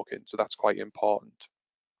stop smoking. So that's quite important.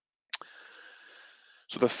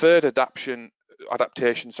 So the third adaptation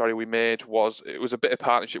we made was, it was a bit of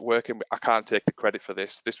partnership working. I can't take the credit for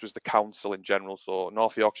this. This was the council in general. So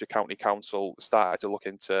North Yorkshire County Council started to look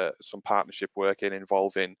into some partnership working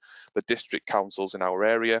involving the district councils in our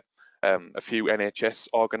area, a few NHS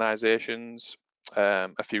organisations,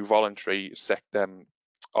 a few voluntary sector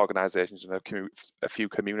organisations, and a few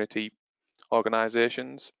community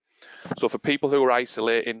organisations. So for people who are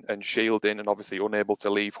isolating and shielding and obviously unable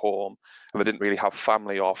to leave home, and they didn't really have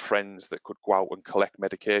family or friends that could go out and collect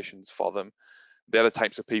medications for them, they're the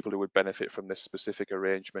types of people who would benefit from this specific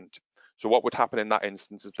arrangement. So what would happen in that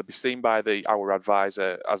instance is they'd be seen by our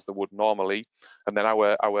advisor as they would normally, and then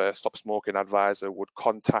our stop smoking advisor would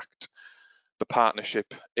contact the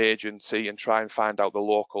partnership agency and try and find out the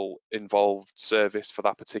local involved service for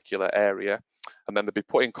that particular area. And then they'd be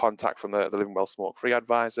put in contact from the Living Well Smoke Free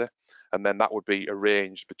advisor, and then that would be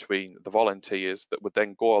arranged between the volunteers that would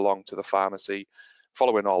then go along to the pharmacy,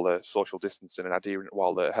 following all the social distancing and adhering to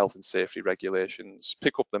all the health and safety regulations,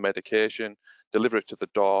 pick up the medication, deliver it to the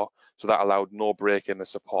door. So that allowed no break in the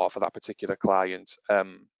support for that particular client,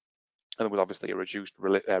 and there was obviously a reduced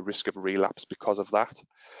risk of relapse because of that.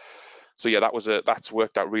 So yeah, that's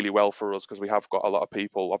worked out really well for us, because we have got a lot of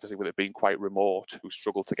people, obviously with it being quite remote, who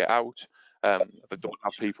struggle to get out, that don't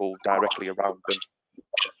have people directly around them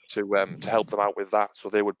to help them out with that. So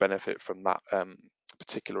they would benefit from that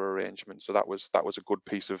particular arrangement. So that was a good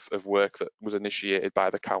piece of work that was initiated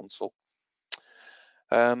by the council.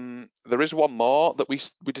 There is one more that we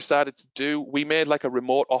decided to do. We made like a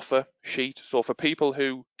remote offer sheet. So for people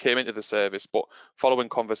who came into the service, but following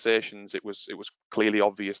conversations, it was clearly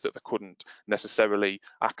obvious that they couldn't necessarily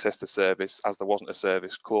access the service, as there wasn't a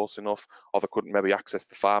service close enough, or they couldn't maybe access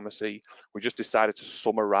the pharmacy. We just decided to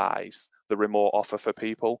summarise the remote offer for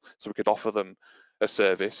people, so we could offer them a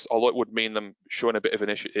service. Although it would mean them showing a bit of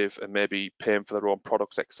initiative and maybe paying for their own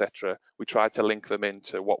products, etc., we tried to link them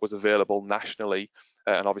into what was available nationally,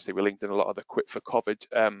 and obviously we linked in a lot of the Quit for COVID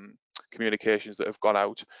communications that have gone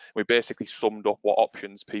out. We basically summed up what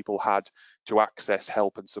options people had to access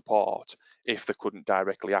help and support if they couldn't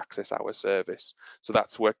directly access our service. So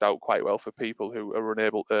that's worked out quite well for people who are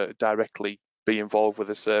unable to directly be involved with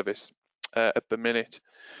the service at the minute.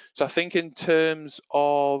 So I think in terms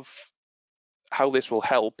of how this will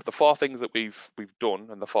help, the 4 things that we've done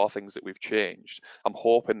and the 4 things that we've changed, I'm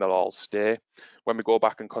hoping they'll all stay. When we go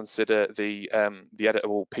back and consider the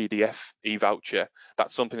editable PDF e-voucher,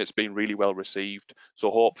 that's something that's been really well received. So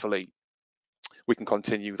hopefully we can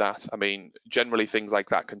continue that. I mean, generally things like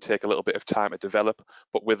that can take a little bit of time to develop,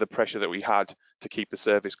 but with the pressure that we had to keep the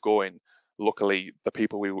service going, luckily the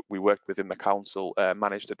people we worked with in the council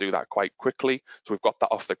managed to do that quite quickly. So we've got that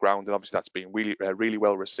off the ground, and obviously that's been really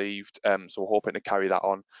well received. So we're hoping to carry that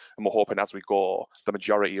on, and we're hoping as we go, the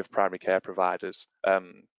majority of primary care providers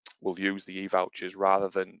will use the e-vouchers rather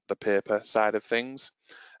than the paper side of things.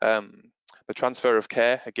 The transfer of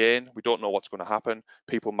care, again, we don't know what's going to happen.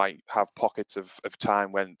 People might have pockets of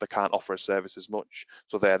time when they can't offer a service as much.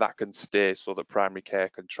 So that can stay, so that primary care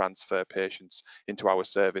can transfer patients into our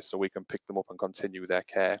service so we can pick them up and continue their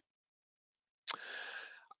care.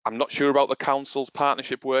 I'm not sure about the council's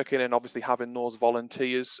partnership working and obviously having those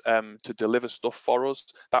volunteers to deliver stuff for us.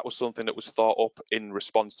 That was something that was thought up in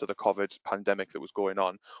response to the COVID pandemic that was going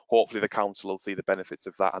on. Hopefully the council will see the benefits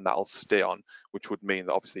of that and that'll stay on, which would mean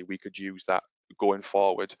that obviously we could use that going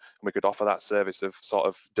forward, and we could offer that service of sort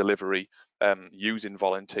of delivery using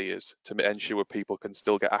volunteers to ensure people can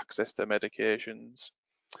still get access to medications.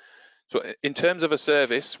 So in terms of a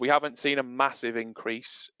service, we haven't seen a massive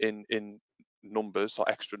increase in numbers or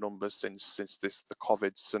extra numbers since the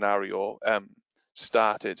COVID scenario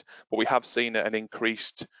started, but we have seen an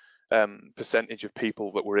increased percentage of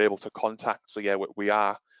people that we're able to contact. So yeah, we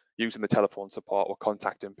are using the telephone support, we're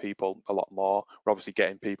contacting people a lot more, we're obviously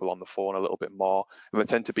getting people on the phone a little bit more, and they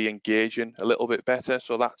tend to be engaging a little bit better,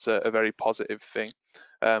 so that's a very positive thing.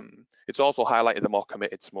 It's also highlighted the more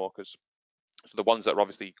committed smokers. So the ones that are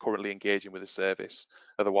obviously currently engaging with the service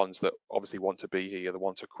are the ones that obviously want to be here, they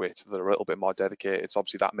want to quit, that are a little bit more dedicated. So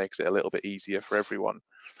obviously that makes it a little bit easier for everyone.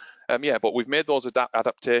 Yeah, but we've made those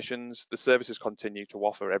adaptations. The services continue to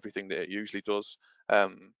offer everything that it usually does,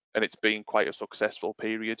 and it's been quite a successful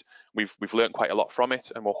period. We've learned quite a lot from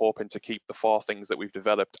it, and we're hoping to keep the 4 things that we've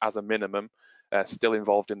developed as a minimum still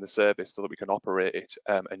involved in the service, so that we can operate it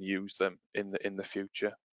and use them in the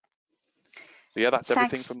future. yeah, that's everything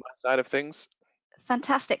Thanks. from my side of things.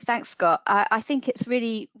 Fantastic. Thanks, Scott. I think it's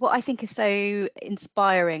really what I think is so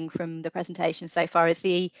inspiring from the presentation so far is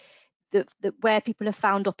the where people have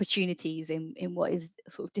found opportunities in what is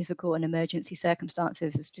sort of difficult and emergency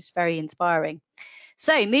circumstances is just very inspiring.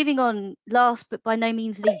 So moving on, last but by no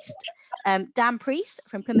means least, Dan Preece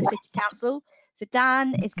from Plymouth City Council. So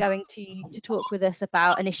Dan is going to talk with us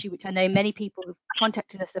about an issue which I know many people have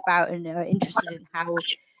contacted us about and are interested in how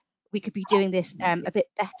we could be doing this a bit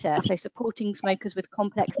better. So supporting smokers with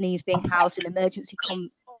complex needs being housed in emergency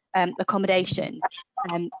accommodation.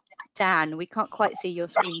 Dan, we can't quite see your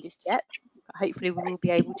screen just yet, but hopefully we will be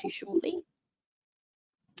able to shortly.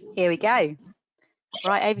 Here we go.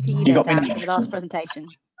 Right, over to you then, Dan, for the last presentation.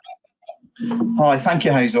 Hi, thank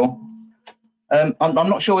you, Hazel. I'm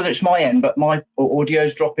not sure whether it's my end, but my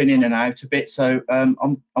audio's dropping in and out a bit, so I'm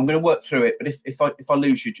going to work through it. But if I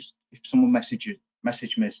lose you, just if someone message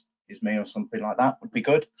me or something like that would be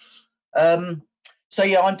good. So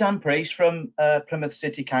yeah, I'm Dan Preece from Plymouth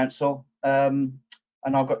City Council,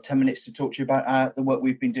 and I've got 10 minutes to talk to you about the work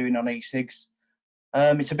we've been doing on e-cigs.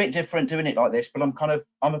 It's a bit different doing it like this, but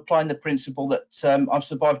I'm applying the principle that I've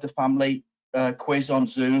survived a family quiz on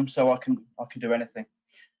Zoom, so I can do anything.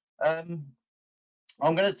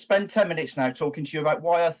 I'm going to spend 10 minutes now talking to you about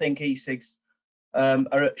why I think e-cigs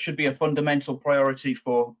should be a fundamental priority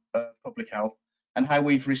for public health and how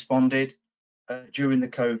we've responded during the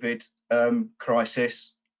COVID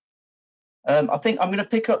crisis. I think I'm going to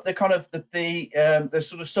pick up the kind of the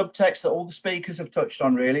sort of subtext that all the speakers have touched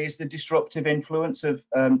on. Really, is the disruptive influence of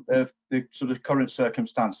the sort of current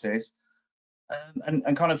circumstances,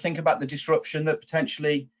 and kind of think about the disruption that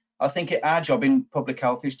potentially. I think our job in public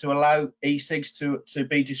health is to allow e-cigs to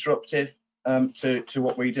be disruptive to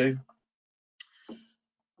what we do.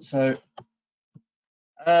 So,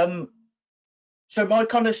 so my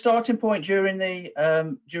kind of starting point during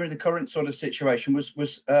the current sort of situation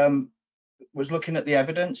was looking at the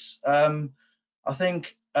evidence. I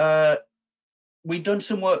think we'd done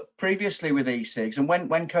some work previously with e-cigs, and when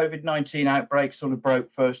COVID-19 outbreak sort of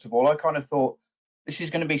broke, first of all, I kind of thought this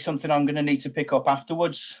is going to be something I'm going to need to pick up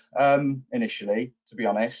afterwards, initially, to be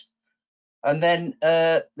honest. And then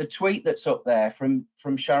the tweet that's up there from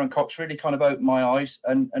Sharon Cox really kind of opened my eyes,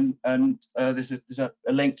 and there's a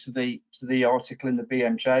link to the article in the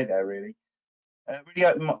BMJ there, really. Really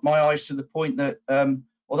opened my eyes to the point that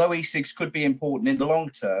although e-cigs could be important in the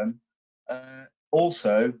long term,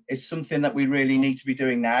 also it's something that we really need to be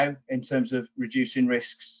doing now in terms of reducing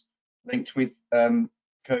risks linked with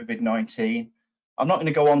COVID-19. I'm not going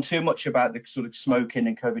to go on too much about the sort of smoking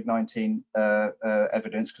and COVID-19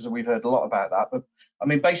 evidence, because we've heard a lot about that. But I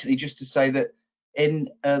mean, basically just to say that in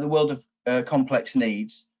the world of complex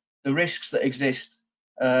needs, the risks that exist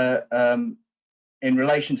in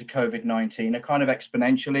relation to COVID-19 are kind of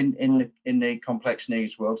exponential in the complex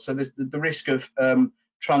needs world. So the risk of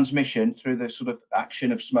transmission through the sort of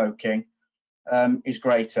action of smoking is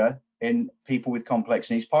greater in people with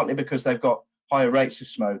complex needs, partly because they've got higher rates of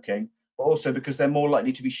smoking, but also because they're more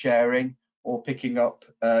likely to be sharing or picking up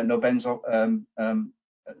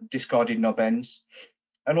discarded knob ends.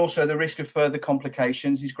 And also the risk of further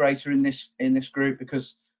complications is greater in this group,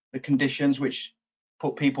 because the conditions which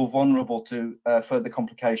put people vulnerable to further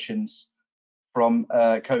complications from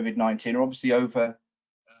COVID-19 are obviously over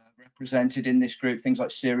represented in this group. Things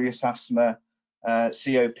like serious asthma,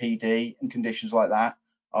 COPD and conditions like that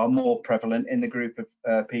are more prevalent in the group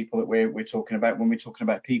of people that we're talking about when we're talking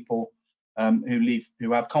about people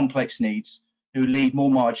who have complex needs, who lead more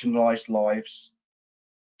marginalised lives.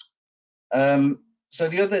 So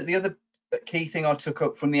the other key thing I took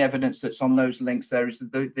up from the evidence that's on those links there is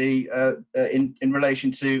in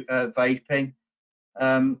relation to vaping,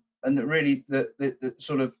 and that really the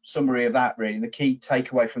sort of summary of that, really the key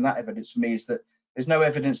takeaway from that evidence for me is that there's no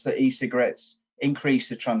evidence that e-cigarettes increase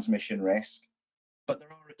the transmission risk, but there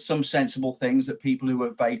are some sensible things that people who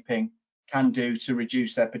are vaping can do to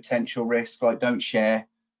reduce their potential risk, like don't share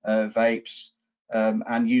vapes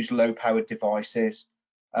and use low-powered devices.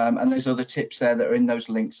 And there's other tips there that are in those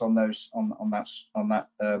links on that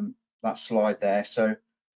slide there. So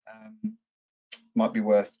might be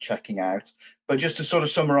worth checking out. But just to sort of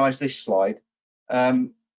summarise this slide,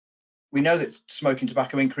 we know that smoking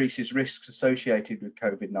tobacco increases risks associated with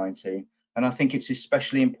COVID-19, and I think it's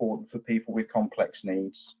especially important for people with complex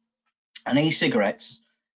needs. And e-cigarettes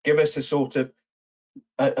give us a sort of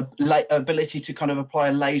ability to kind of apply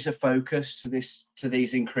a laser focus to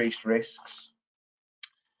these increased risks.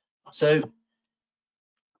 So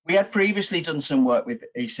we had previously done some work with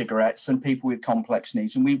e-cigarettes and people with complex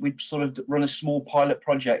needs, and we'd sort of run a small pilot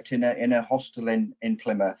project in a hostel in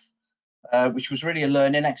Plymouth. which was really a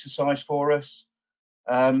learning exercise for us.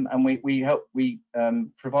 And we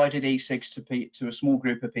provided e-cigs to a small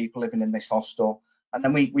group of people living in this hostel, and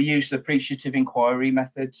then we used the appreciative inquiry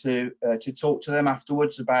method to talk to them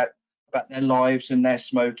afterwards about their lives and their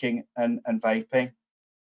smoking and vaping.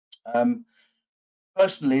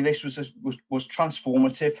 Personally, this was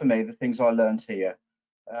transformative for me. The things I learned here,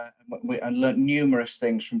 and learned numerous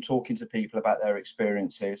things from talking to people about their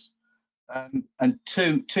experiences. And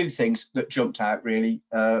two things that jumped out really,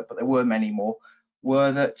 but there were many more,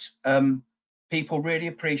 were that people really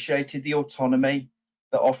appreciated the autonomy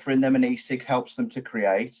that offering them an e-cig helps them to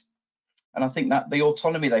create. And I think that the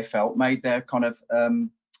autonomy they felt made their kind of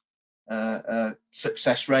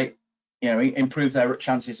success rate, improve their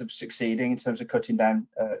chances of succeeding in terms of cutting down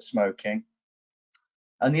smoking.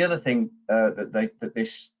 And the other thing that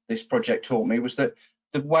this project taught me was that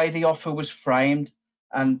the way the offer was framed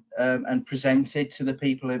and presented to the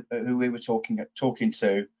people who we were talking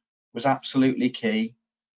to was absolutely key.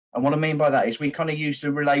 And what I mean by that is we kind of used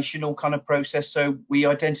a relational kind of process. So we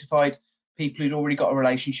identified people who'd already got a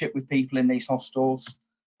relationship with people in these hostels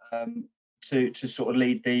to sort of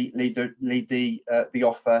lead the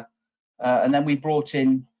offer, and then we brought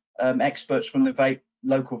in experts from the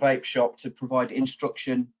local vape shop to provide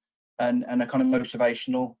instruction and a kind of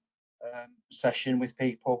motivational session with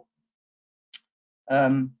people.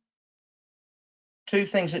 Two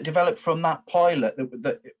things that developed from that pilot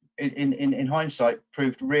that in hindsight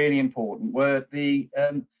proved really important were the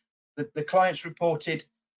clients reported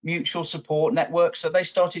mutual support networks. So they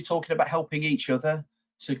started talking about helping each other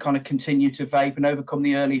to kind of continue to vape and overcome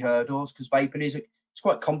the early hurdles, because vaping it's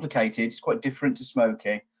quite complicated, it's quite different to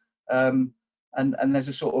smoking, and there's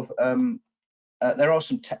a sort of there are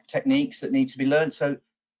some techniques that need to be learned. So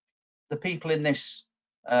the people in these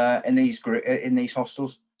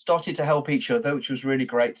hostels started to help each other, which was really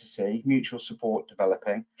great to see, mutual support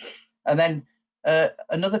developing. And then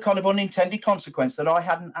another kind of unintended consequence that I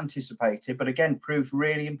hadn't anticipated, but again proved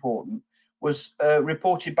really important, was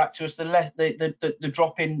reported back to us the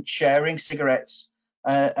drop in sharing cigarettes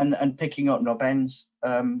and picking up knob ends.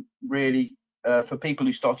 Really, for people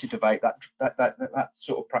who started to vape, that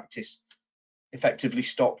sort of practice effectively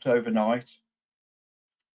stopped overnight.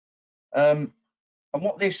 And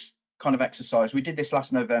what this kind of exercise, we did this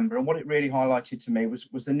last November, and what it really highlighted to me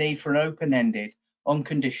was the need for an open-ended,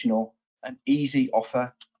 unconditional and easy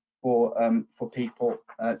offer for people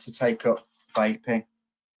to take up vaping.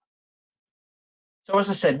 So as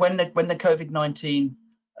I said, when the COVID-19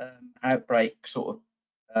 outbreak sort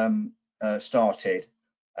of started,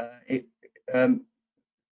 the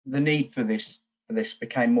need for this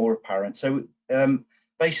became more apparent. So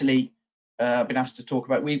basically, I've been asked to talk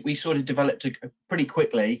about. We sort of developed pretty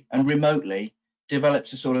quickly and remotely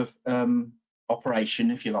developed a sort of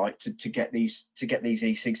operation, if you like, to get these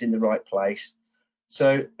e-cigs in the right place.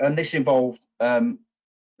 So, and this involved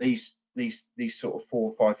these sort of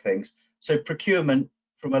 4 or 5 things. So procurement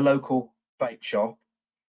from a local vape shop,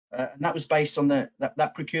 and that was based on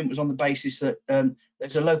that procurement was on the basis that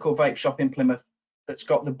there's a local vape shop in Plymouth that's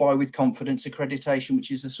got the Buy with Confidence accreditation,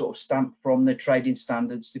 which is a sort of stamp from the Trading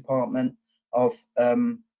Standards Department of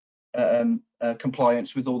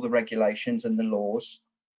compliance with all the regulations and the laws.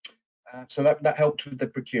 So that helped with the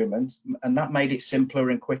procurement, and that made it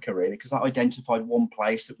simpler and quicker, really, because that identified one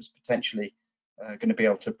place that was potentially going to be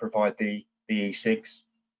able to provide the e-cigs.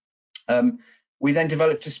 We then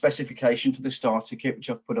developed a specification for the starter kit, which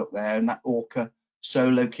I've put up there, and that Orca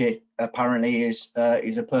Solo kit apparently is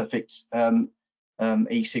a perfect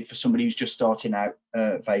e-cig for somebody who's just starting out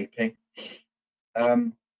vaping.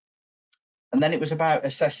 And then it was about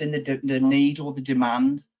assessing the need or the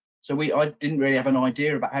demand. So I didn't really have an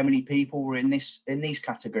idea about how many people were in these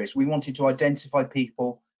categories. We wanted to identify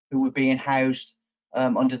people who were being housed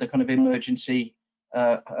under the kind of emergency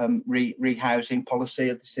rehousing policy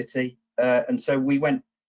of the city, and so we went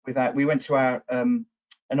with that. We went to our an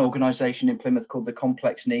organisation in Plymouth called the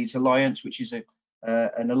Complex Needs Alliance, which is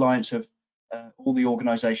an alliance of all the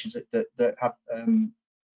organisations that have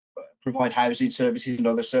provide housing services and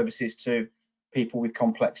other services to people with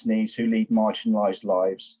complex needs who lead marginalised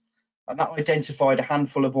lives. And that identified a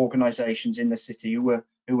handful of organisations in the city who were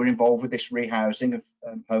involved with this rehousing of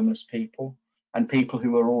homeless people and people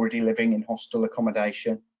who were already living in hostel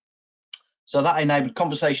accommodation. So that enabled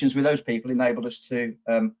conversations with those people, enabled us to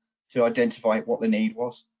identify what the need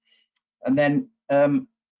was. And then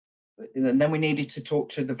we needed to talk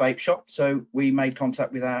to the vape shop. So we made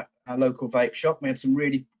contact with our local vape shop. We had some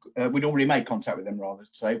really, we'd already made contact with them, rather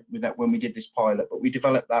to say, with that when we did this pilot, but we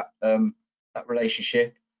developed that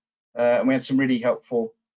relationship. And we had some really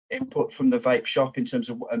helpful input from the vape shop in terms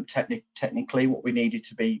of technically what we needed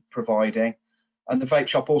to be providing. And the vape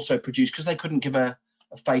shop also produced, because they couldn't give a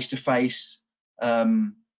face-to-face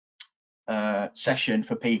session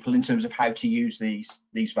for people in terms of how to use these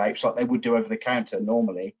vapes like they would do over the counter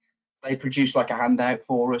normally. They produced like a handout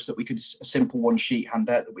for us that we could, a simple one-sheet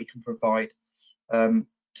handout that we can provide to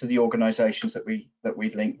the organisations that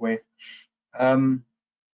we've linked with.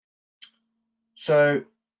 So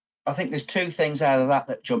I think there's two things out of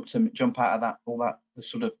that jump out of that, all that, the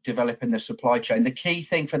sort of developing the supply chain. The key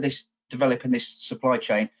thing for this developing this supply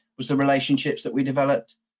chain was the relationships that we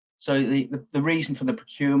developed. So the reason for the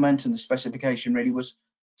procurement and the specification really was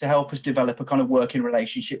to help us develop a kind of working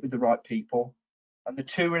relationship with the right people. And the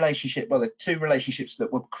two relationships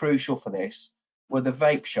that were crucial for this were the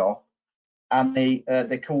vape shop and the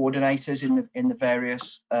coordinators in the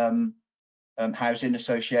various housing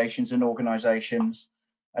associations and organisations.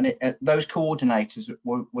 And those coordinators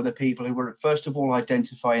were the people who were first of all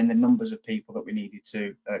identifying the numbers of people that we needed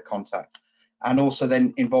to contact, and also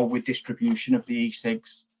then involved with distribution of the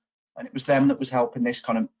e-cigs. And it was them that was helping this,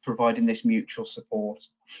 kind of providing this mutual support.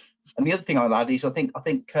 And the other thing I'll add is I think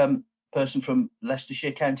person from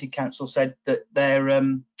Leicestershire County Council said that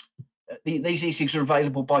these e-cigs are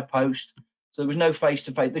available by post, so there was no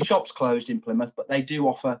face-to-face. The shop's closed in Plymouth, but they do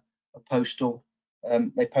offer a postal.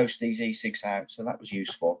 They post these e-cigs out, so that was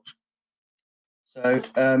useful. So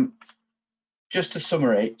just to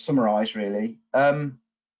summarise really, I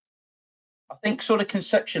think sort of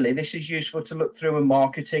conceptually this is useful to look through a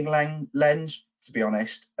marketing lens, to be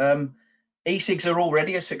honest. E-cigs are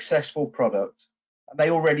already a successful product and they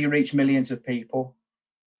already reach millions of people.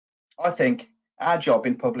 I think our job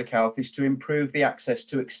in public health is to improve the access,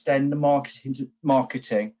 to extend the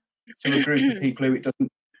marketing to a group of people who it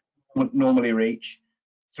doesn't normally reach,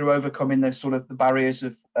 through overcoming the sort of the barriers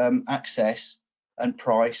of access and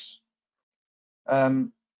price. The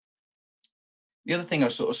other thing I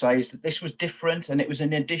sort of say is that this was different, and it was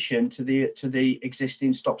in addition to the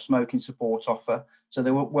existing stop smoking support offer. So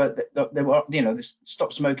there were you know, the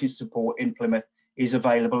stop smoking support in Plymouth is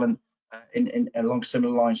available, and along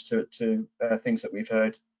similar lines to things that we've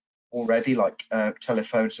heard already, like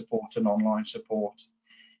telephone support and online support.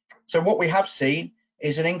 So what we have seen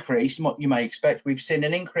is an increase in what you may expect. We've seen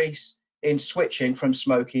an increase in switching from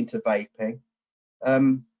smoking to vaping.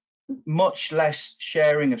 Much less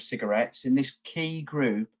sharing of cigarettes in this key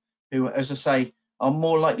group who, as I say, are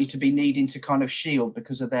more likely to be needing to kind of shield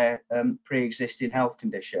because of their pre-existing health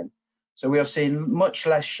condition. So we are seeing much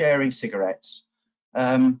less sharing cigarettes.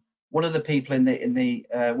 One of the people in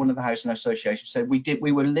one of the housing associations said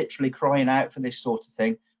we were literally crying out for this sort of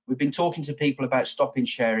thing. We've been talking to people about stopping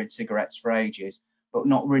sharing cigarettes for ages, but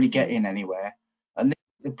not really getting anywhere. And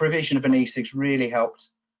the provision of an e-cigs really helped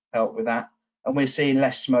with that. And we're seeing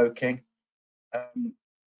less smoking,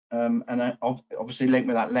 and obviously linked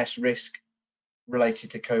with that, less risk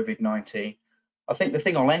related to COVID-19. I think the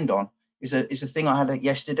thing I'll end on is a thing I had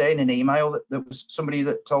yesterday in an email that was somebody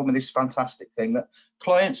that told me this fantastic thing, that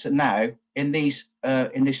clients are now in this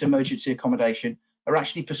emergency accommodation are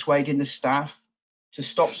actually persuading the staff to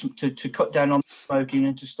stop to cut down on smoking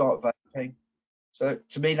and to start vaping. So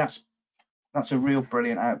to me, that's a real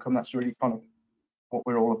brilliant outcome. That's really kind of what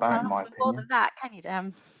we're all about, in my opinion. More than that, can you,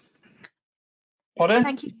 Dan? Pardon?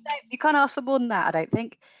 Thank you. You can't ask for more than that, I don't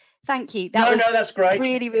think. Thank you. No, that's great.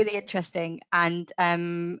 Really, really interesting. And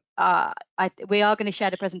we are going to share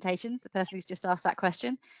the presentations, the person who's just asked that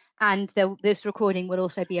question, and this recording will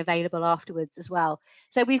also be available afterwards as well.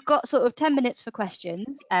 So we've got sort of 10 minutes for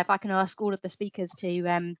questions. If I can ask all of the speakers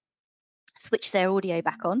to switch their audio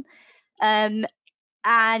back on.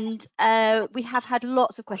 And we have had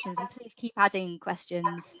lots of questions, and please keep adding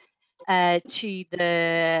questions to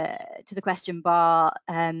the question bar,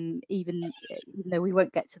 even though we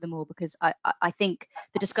won't get to them all, because I think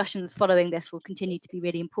the discussions following this will continue to be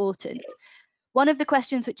really important. One of the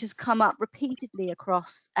questions which has come up repeatedly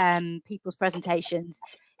across people's presentations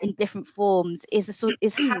in different forms is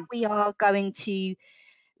how we are going to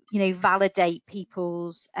validate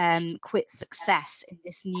people's quit success in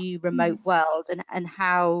this new remote world, and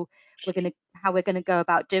how we're going to go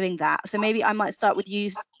about doing that. So maybe I might start with you,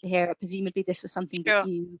 Zaheera. Presumably this was something that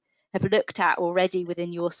you have looked at already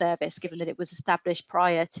within your service, given that it was established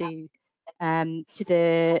prior to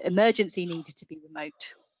the emergency needed to be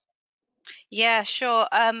remote. Yeah, sure.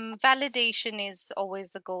 Validation is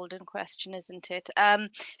always the golden question, isn't it?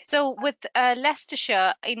 So with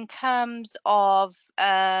Leicestershire, in terms of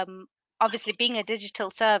obviously being a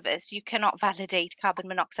digital service, you cannot validate carbon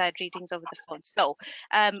monoxide readings over the phone. So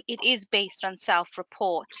it is based on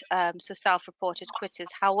self-report, so self-reported quitters.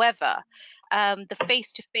 However, the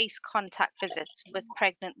face-to-face contact visits with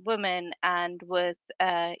pregnant women and with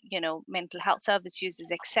mental health service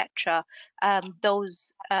users, etc.,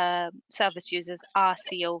 those service users are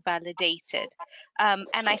CO validated. And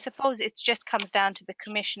I suppose it just comes down to the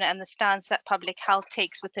commissioner and the stance that public health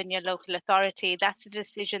takes within your local authority. That's a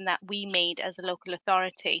decision that we made as a local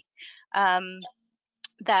authority,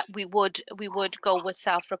 that we would go with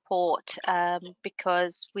self-report,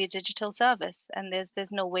 because we're a digital service and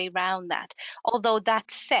there's no way around that. Although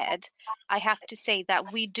that said, I have to say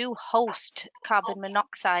that we do host carbon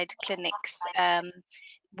monoxide clinics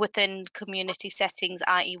within community settings,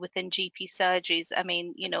 i.e. within GP surgeries. I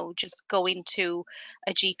mean, just go into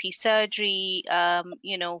a GP surgery,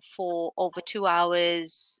 for over 2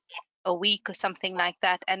 hours a week or something like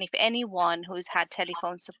that. And if anyone who's had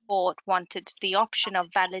telephone support wanted the option of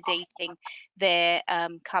validating their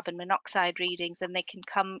carbon monoxide readings, then they can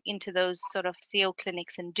come into those sort of CO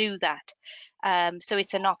clinics and do that. So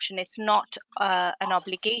it's an option. It's not an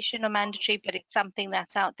obligation or mandatory, but it's something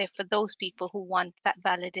that's out there for those people who want that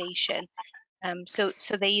validation. So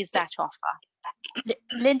there is that offer.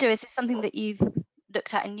 Lynda, is this something that you've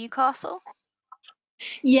looked at in Newcastle?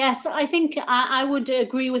 Yes, I think I would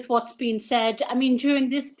agree with what's been said. I mean, during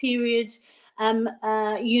this period, that's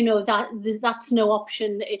no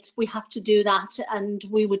option. We have to do that, and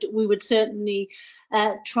we would certainly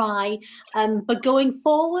try. But going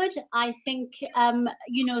forward, I think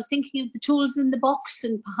thinking of the tools in the box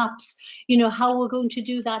and perhaps how we're going to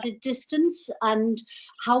do that at distance and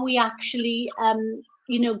how we actually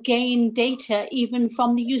gain data even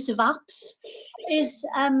from the use of apps is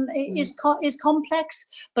complex,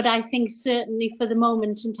 but I think certainly for the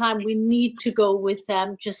moment in time we need to go with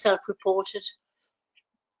just self-reported.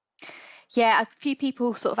 Yeah, a few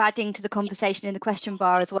people sort of adding to the conversation in the question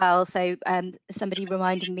bar as well. So somebody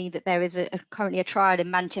reminding me that there is currently a trial in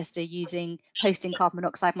Manchester posting carbon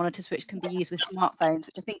monoxide monitors which can be used with smartphones,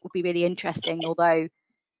 which I think would be really interesting, although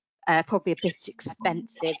probably a bit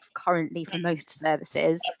expensive currently for most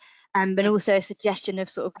services. But also a suggestion of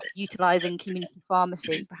sort of utilising community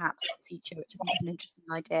pharmacy perhaps in the future, which I think is an interesting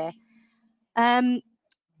idea.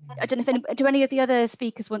 I don't know if do any of the other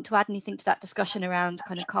speakers want to add anything to that discussion around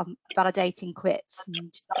kind of validating quits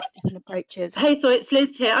and different approaches? Hazel, it's Liz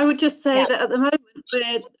here. I would just say that at the moment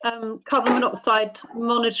carbon monoxide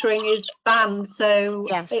monitoring is banned, so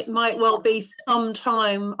it might well be some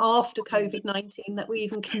time after COVID-19 that we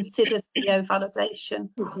even consider CO validation.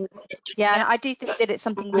 Yeah, I do think that it's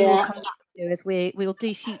something we will come back to as we'll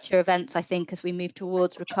do future events, I think, as we move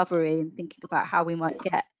towards recovery and thinking about how we might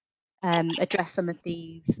address some of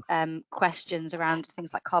these questions around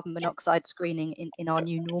things like carbon monoxide screening in our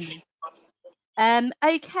new normal.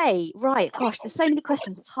 Okay, right, gosh, there's so many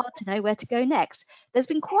questions, it's hard to know where to go next. There's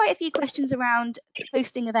been quite a few questions around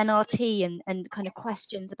posting of NRT and kind of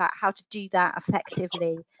questions about how to do that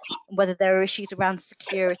effectively, and whether there are issues around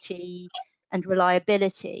security and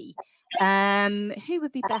reliability. Who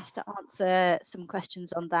would be best to answer some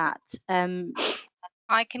questions on that?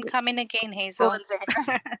 I can come in again, Hazel.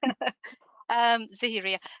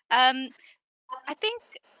 Zaheera. I think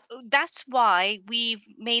that's why we've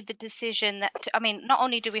made the decision that, not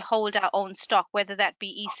only do we hold our own stock, whether that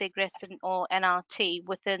be e-cigarettes or NRT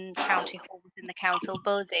within county hall, within the council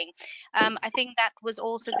building. I think that was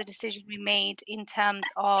also the decision we made in terms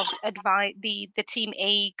of the team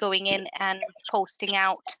A going in and posting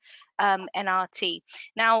out NRT.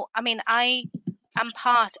 Now, I am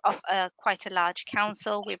part of quite a large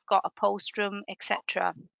council. We've got a post room,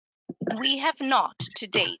 etc. We have not to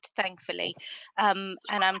date, thankfully, and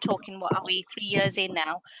I'm talking, what are we, 3 years in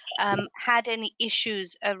now, had any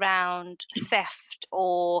issues around theft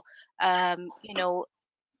or,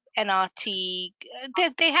 NRT.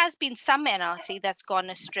 There has been some NRT that's gone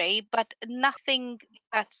astray, but nothing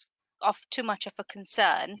that's of too much of a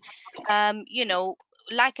concern.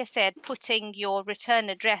 Like I said, putting your return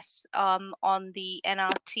address on the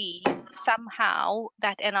NRT, somehow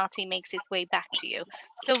that NRT makes its way back to you.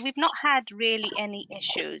 So we've not had really any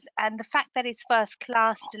issues. And the fact that it's first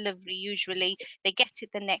class delivery, usually they get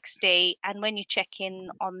it the next day. And when you check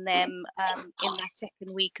in on them in that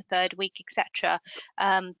second week, third week, etc.,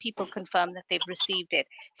 people confirm that they've received it.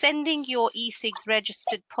 Sending your e-cigs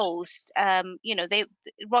registered post,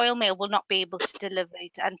 Royal Mail will not be able to deliver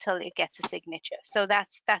it until it gets a signature. So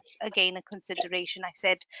that's again a consideration. I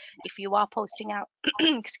said, if you are posting out,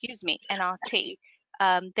 excuse me, NRT,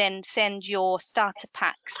 then send your starter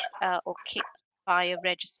packs or kits via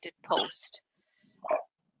registered post.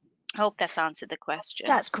 I hope that's answered the question.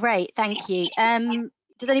 That's great, thank you.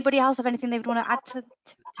 Does anybody else have anything they would want to add to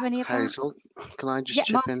any of that? Hazel, can I just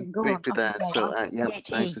chip Martin, in go briefly on. there? So,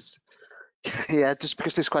 thanks. Yeah, just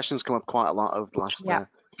because this question's come up quite a lot over the last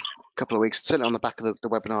couple of weeks, certainly on the back of the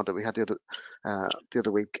webinar that we had the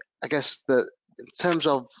other week. I guess that in terms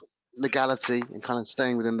of legality and kind of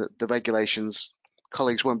staying within the regulations,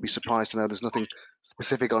 colleagues won't be surprised to know there's nothing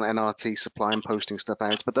specific on NRT supply and posting stuff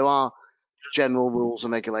out, but there are general rules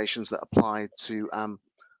and regulations that apply to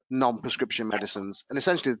non-prescription medicines. And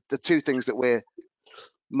essentially the two things that we're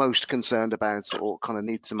most concerned about or kind of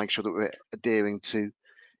need to make sure that we're adhering to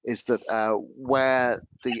is that where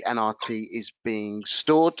the NRT is being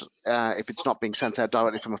stored, if it's not being sent out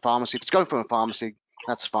directly from a pharmacy, if it's going from a pharmacy,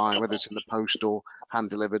 that's fine, whether it's in the post or hand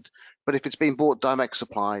delivered. But if it's being bought direct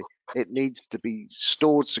supply, it needs to be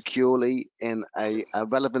stored securely in a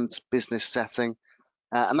relevant business setting.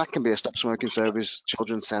 And that can be a stop smoking service,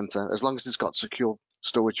 children's centre, as long as it's got secure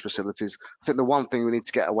storage facilities. I think the one thing we need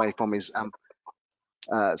to get away from is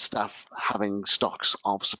staff having stocks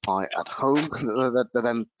of supply at home that they're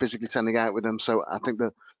then physically sending out with them. So I think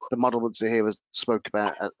the model that Zaheera spoke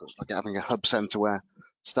about, like having a hub centre where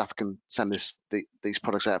staff can send these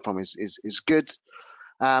products out from is good.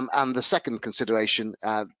 And the second consideration,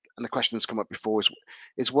 and the question has come up before,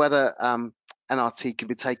 is whether NRT can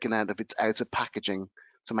be taken out of its outer packaging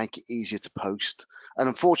to make it easier to post. And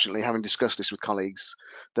unfortunately, having discussed this with colleagues,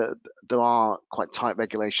 that there are quite tight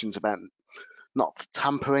regulations about not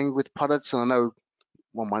tampering with products. And I know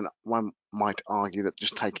one might argue that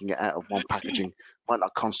just taking it out of one packaging might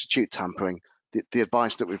not constitute tampering. The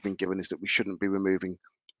advice that we've been given is that we shouldn't be removing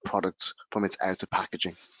products from its outer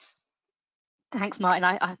packaging. Thanks,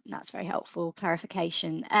 Martin. That's very helpful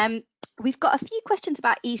clarification. We've got a few questions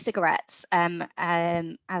about e-cigarettes,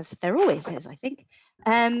 as there always is, I think.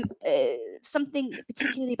 Something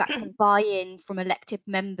particularly about kind of buy-in from elected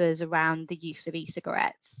members around the use of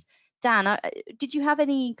e-cigarettes. Dan, did you have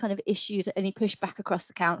any kind of issues, any pushback across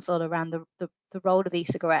the council around the role of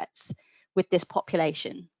e-cigarettes with this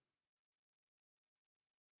population?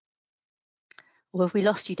 Or have we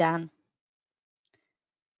lost you, Dan?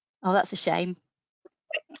 Oh, that's a shame.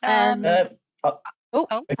 Hello.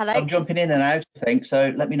 I'm jumping in and out, I think,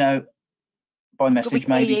 so let me know by message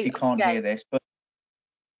maybe if you can't hear this, but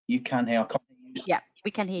you can hear. I can't hear you. Yeah,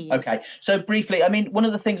 we can hear you. Okay, so briefly, I mean, one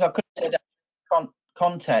of the things I could have said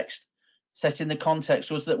context, setting the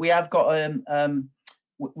context, was that we have got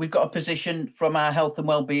we've got a position from our Health and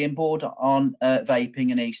Wellbeing Board on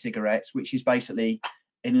vaping and e-cigarettes, which is basically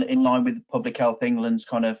in line with Public Health England's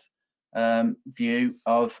kind of view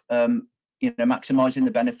of maximising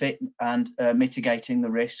the benefit and mitigating the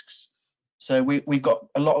risks. So we've got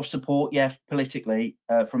a lot of support, politically,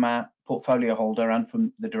 from our portfolio holder and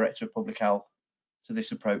from the Director of Public Health to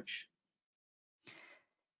this approach.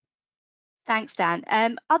 Thanks,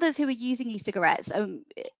 Dan. Others who are using e-cigarettes,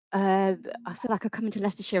 I feel like I come into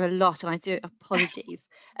Leicestershire a lot, and I do apologies.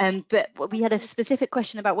 But we had a specific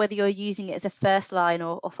question about whether you're using it as a first line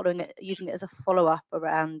or using it as a follow-up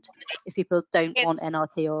around if people don't want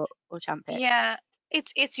NRT or Champix. Yeah,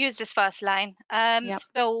 it's used as first line.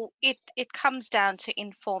 So it comes down to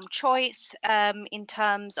informed choice in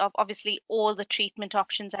terms of obviously all the treatment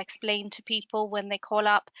options I explain to people when they call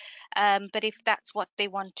up. But if that's what they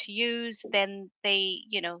want to use, then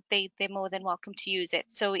they're more than welcome to use it.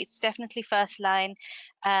 So it's definitely first line.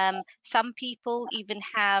 Some people even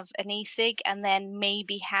have an e-cig and then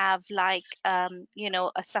maybe have like a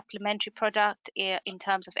supplementary product in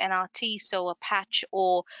terms of NRT, so a patch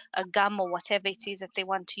or a gum or whatever it is that they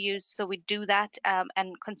want to use. So we do that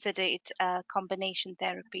and consider it combination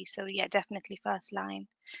therapy. So yeah, definitely first line.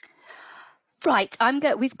 Right,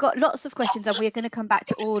 we've got lots of questions and we're going to come back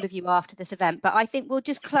to all of you after this event, but I think we'll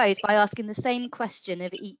just close by asking the same question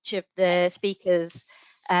of each of the speakers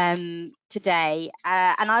today.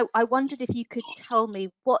 And I wondered if you could tell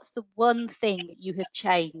me what's the one thing that you have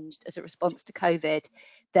changed as a response to COVID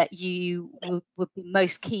that you would be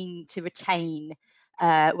most keen to retain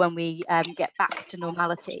when we get back to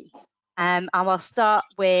normality. And I'll start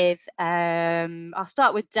with Dan,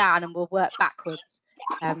 and we'll work backwards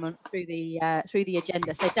through the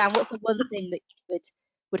agenda. So Dan, what's the one thing that you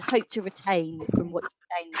would hope to retain from what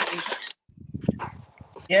you've changed?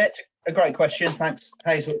 Yeah, it's a great question. Thanks,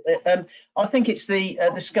 Hazel. I think it's the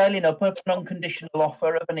scaling up of an unconditional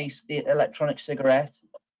offer of an electronic cigarette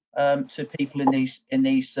to people who are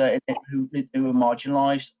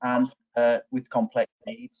marginalised and with complex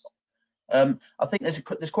needs. I think there's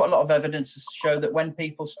quite a lot of evidence to show that when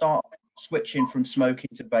people start switching from smoking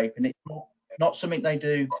to vaping, it's not something they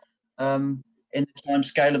do in the time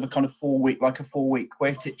scale of a kind of 4-week, like a 4-week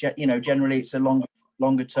quit. Generally it's a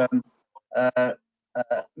longer term,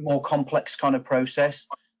 more complex kind of process.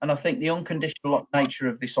 And I think the unconditional nature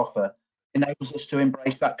of this offer enables us to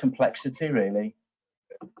embrace that complexity, really.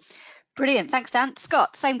 Brilliant, thanks Dan.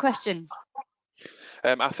 Scott, same question.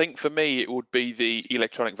 I think for me it would be the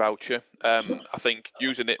electronic voucher. I think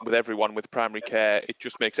using it with everyone with primary care, it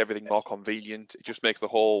just makes everything more convenient. It just makes the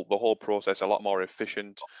whole process a lot more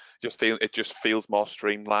efficient. It just feels more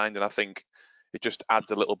streamlined, and I think it just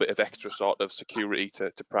adds a little bit of extra sort of security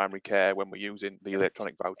to primary care when we're using the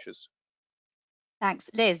electronic vouchers. Thanks,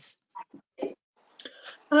 Liz.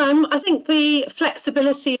 I think the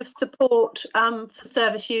flexibility of support for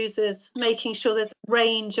service users, making sure there's a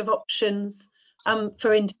range of options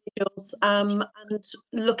for individuals, and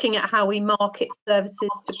looking at how we market services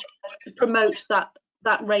to promote that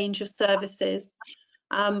range of services.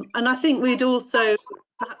 And I think we'd also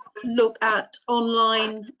look at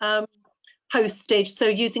online postage, so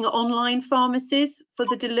using online pharmacies for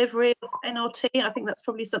the delivery of NRT. I think that's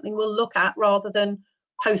probably something we'll look at rather than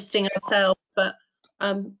posting ourselves, but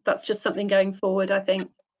that's just something going forward, I think.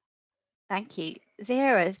 Thank you.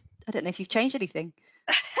 Zaheera, I don't know if you've changed anything.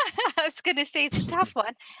 I was going to say it's a tough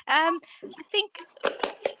one. I think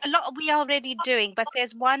a lot we are already doing, but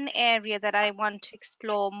there's one area that I want to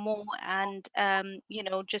explore more and,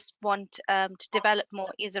 just want to develop more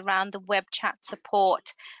is around the web chat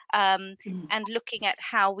support, and looking at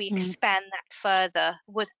how we expand that further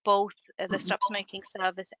with both the Stop Smoking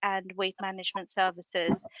service and weight management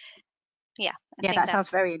services. Yeah. Yeah, that sounds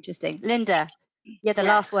very interesting. Lynda, the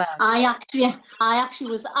last word. I actually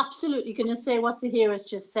was absolutely going to say what Zaheera's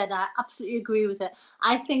just said. I absolutely agree with it.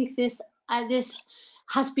 I think this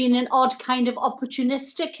has been an odd kind of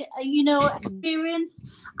opportunistic,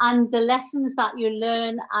 experience, and the lessons that you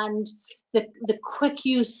learn and the quick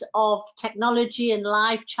use of technology and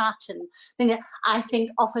live chat and things, I think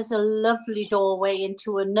offers a lovely doorway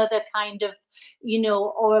into another kind of,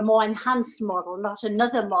 or a more enhanced model, not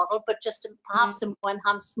another model, but just perhaps a more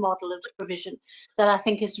enhanced model of provision that I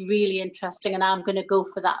think is really interesting, and I'm going to go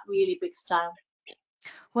for that really big style.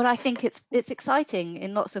 Well, I think it's exciting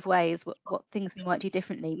in lots of ways what things we might do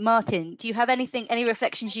differently. Martin, do you have any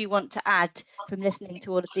reflections you want to add from listening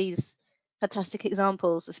to all of these fantastic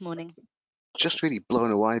examples this morning? Just really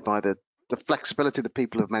blown away by the flexibility that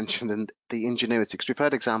people have mentioned and the ingenuity, because we've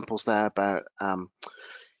heard examples there about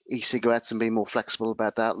e-cigarettes and being more flexible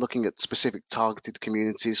about that, looking at specific targeted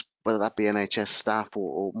communities, whether that be NHS staff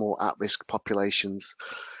or more at-risk populations,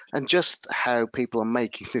 and just how people are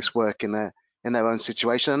making this work in their own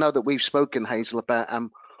situation. I know that we've spoken, Hazel, about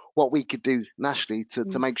what we could do nationally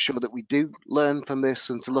to make sure that we do learn from this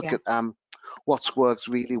and to look at what's worked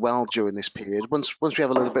really well during this period. Once we have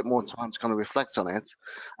a little bit more time to kind of reflect on it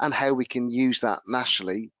and how we can use that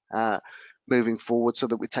nationally moving forward, so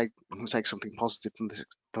that we take something positive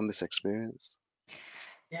from this experience.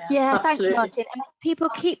 Yeah, thanks, Martin. And people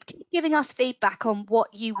keep giving us feedback on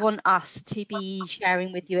what you want us to be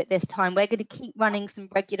sharing with you at this time. We're going to keep running some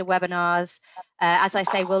regular webinars. As I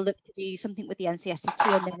say, we'll look to do something with the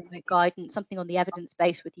NCST2 and then remote guidance, something on the evidence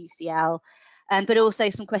base with UCL, but also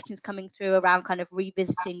some questions coming through around kind of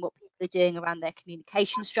revisiting what people are doing around their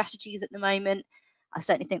communication strategies at the moment. I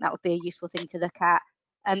certainly think that would be a useful thing to look at.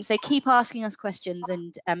 So keep asking us questions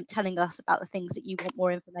and telling us about the things that you want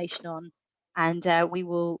more information on, and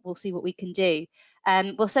we'll see what we can do.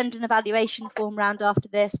 We'll send an evaluation form round after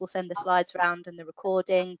this. We'll send the slides round and the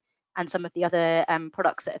recording and some of the other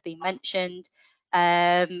products that have been mentioned.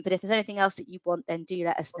 But if there's anything else that you want, then do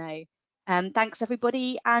let us know. Thanks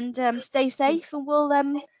everybody, and stay safe, and we'll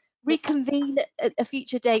reconvene at a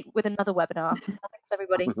future date with another webinar. Thanks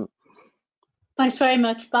everybody. Thanks very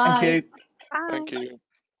much. Bye. Thank you. Bye. Thank you.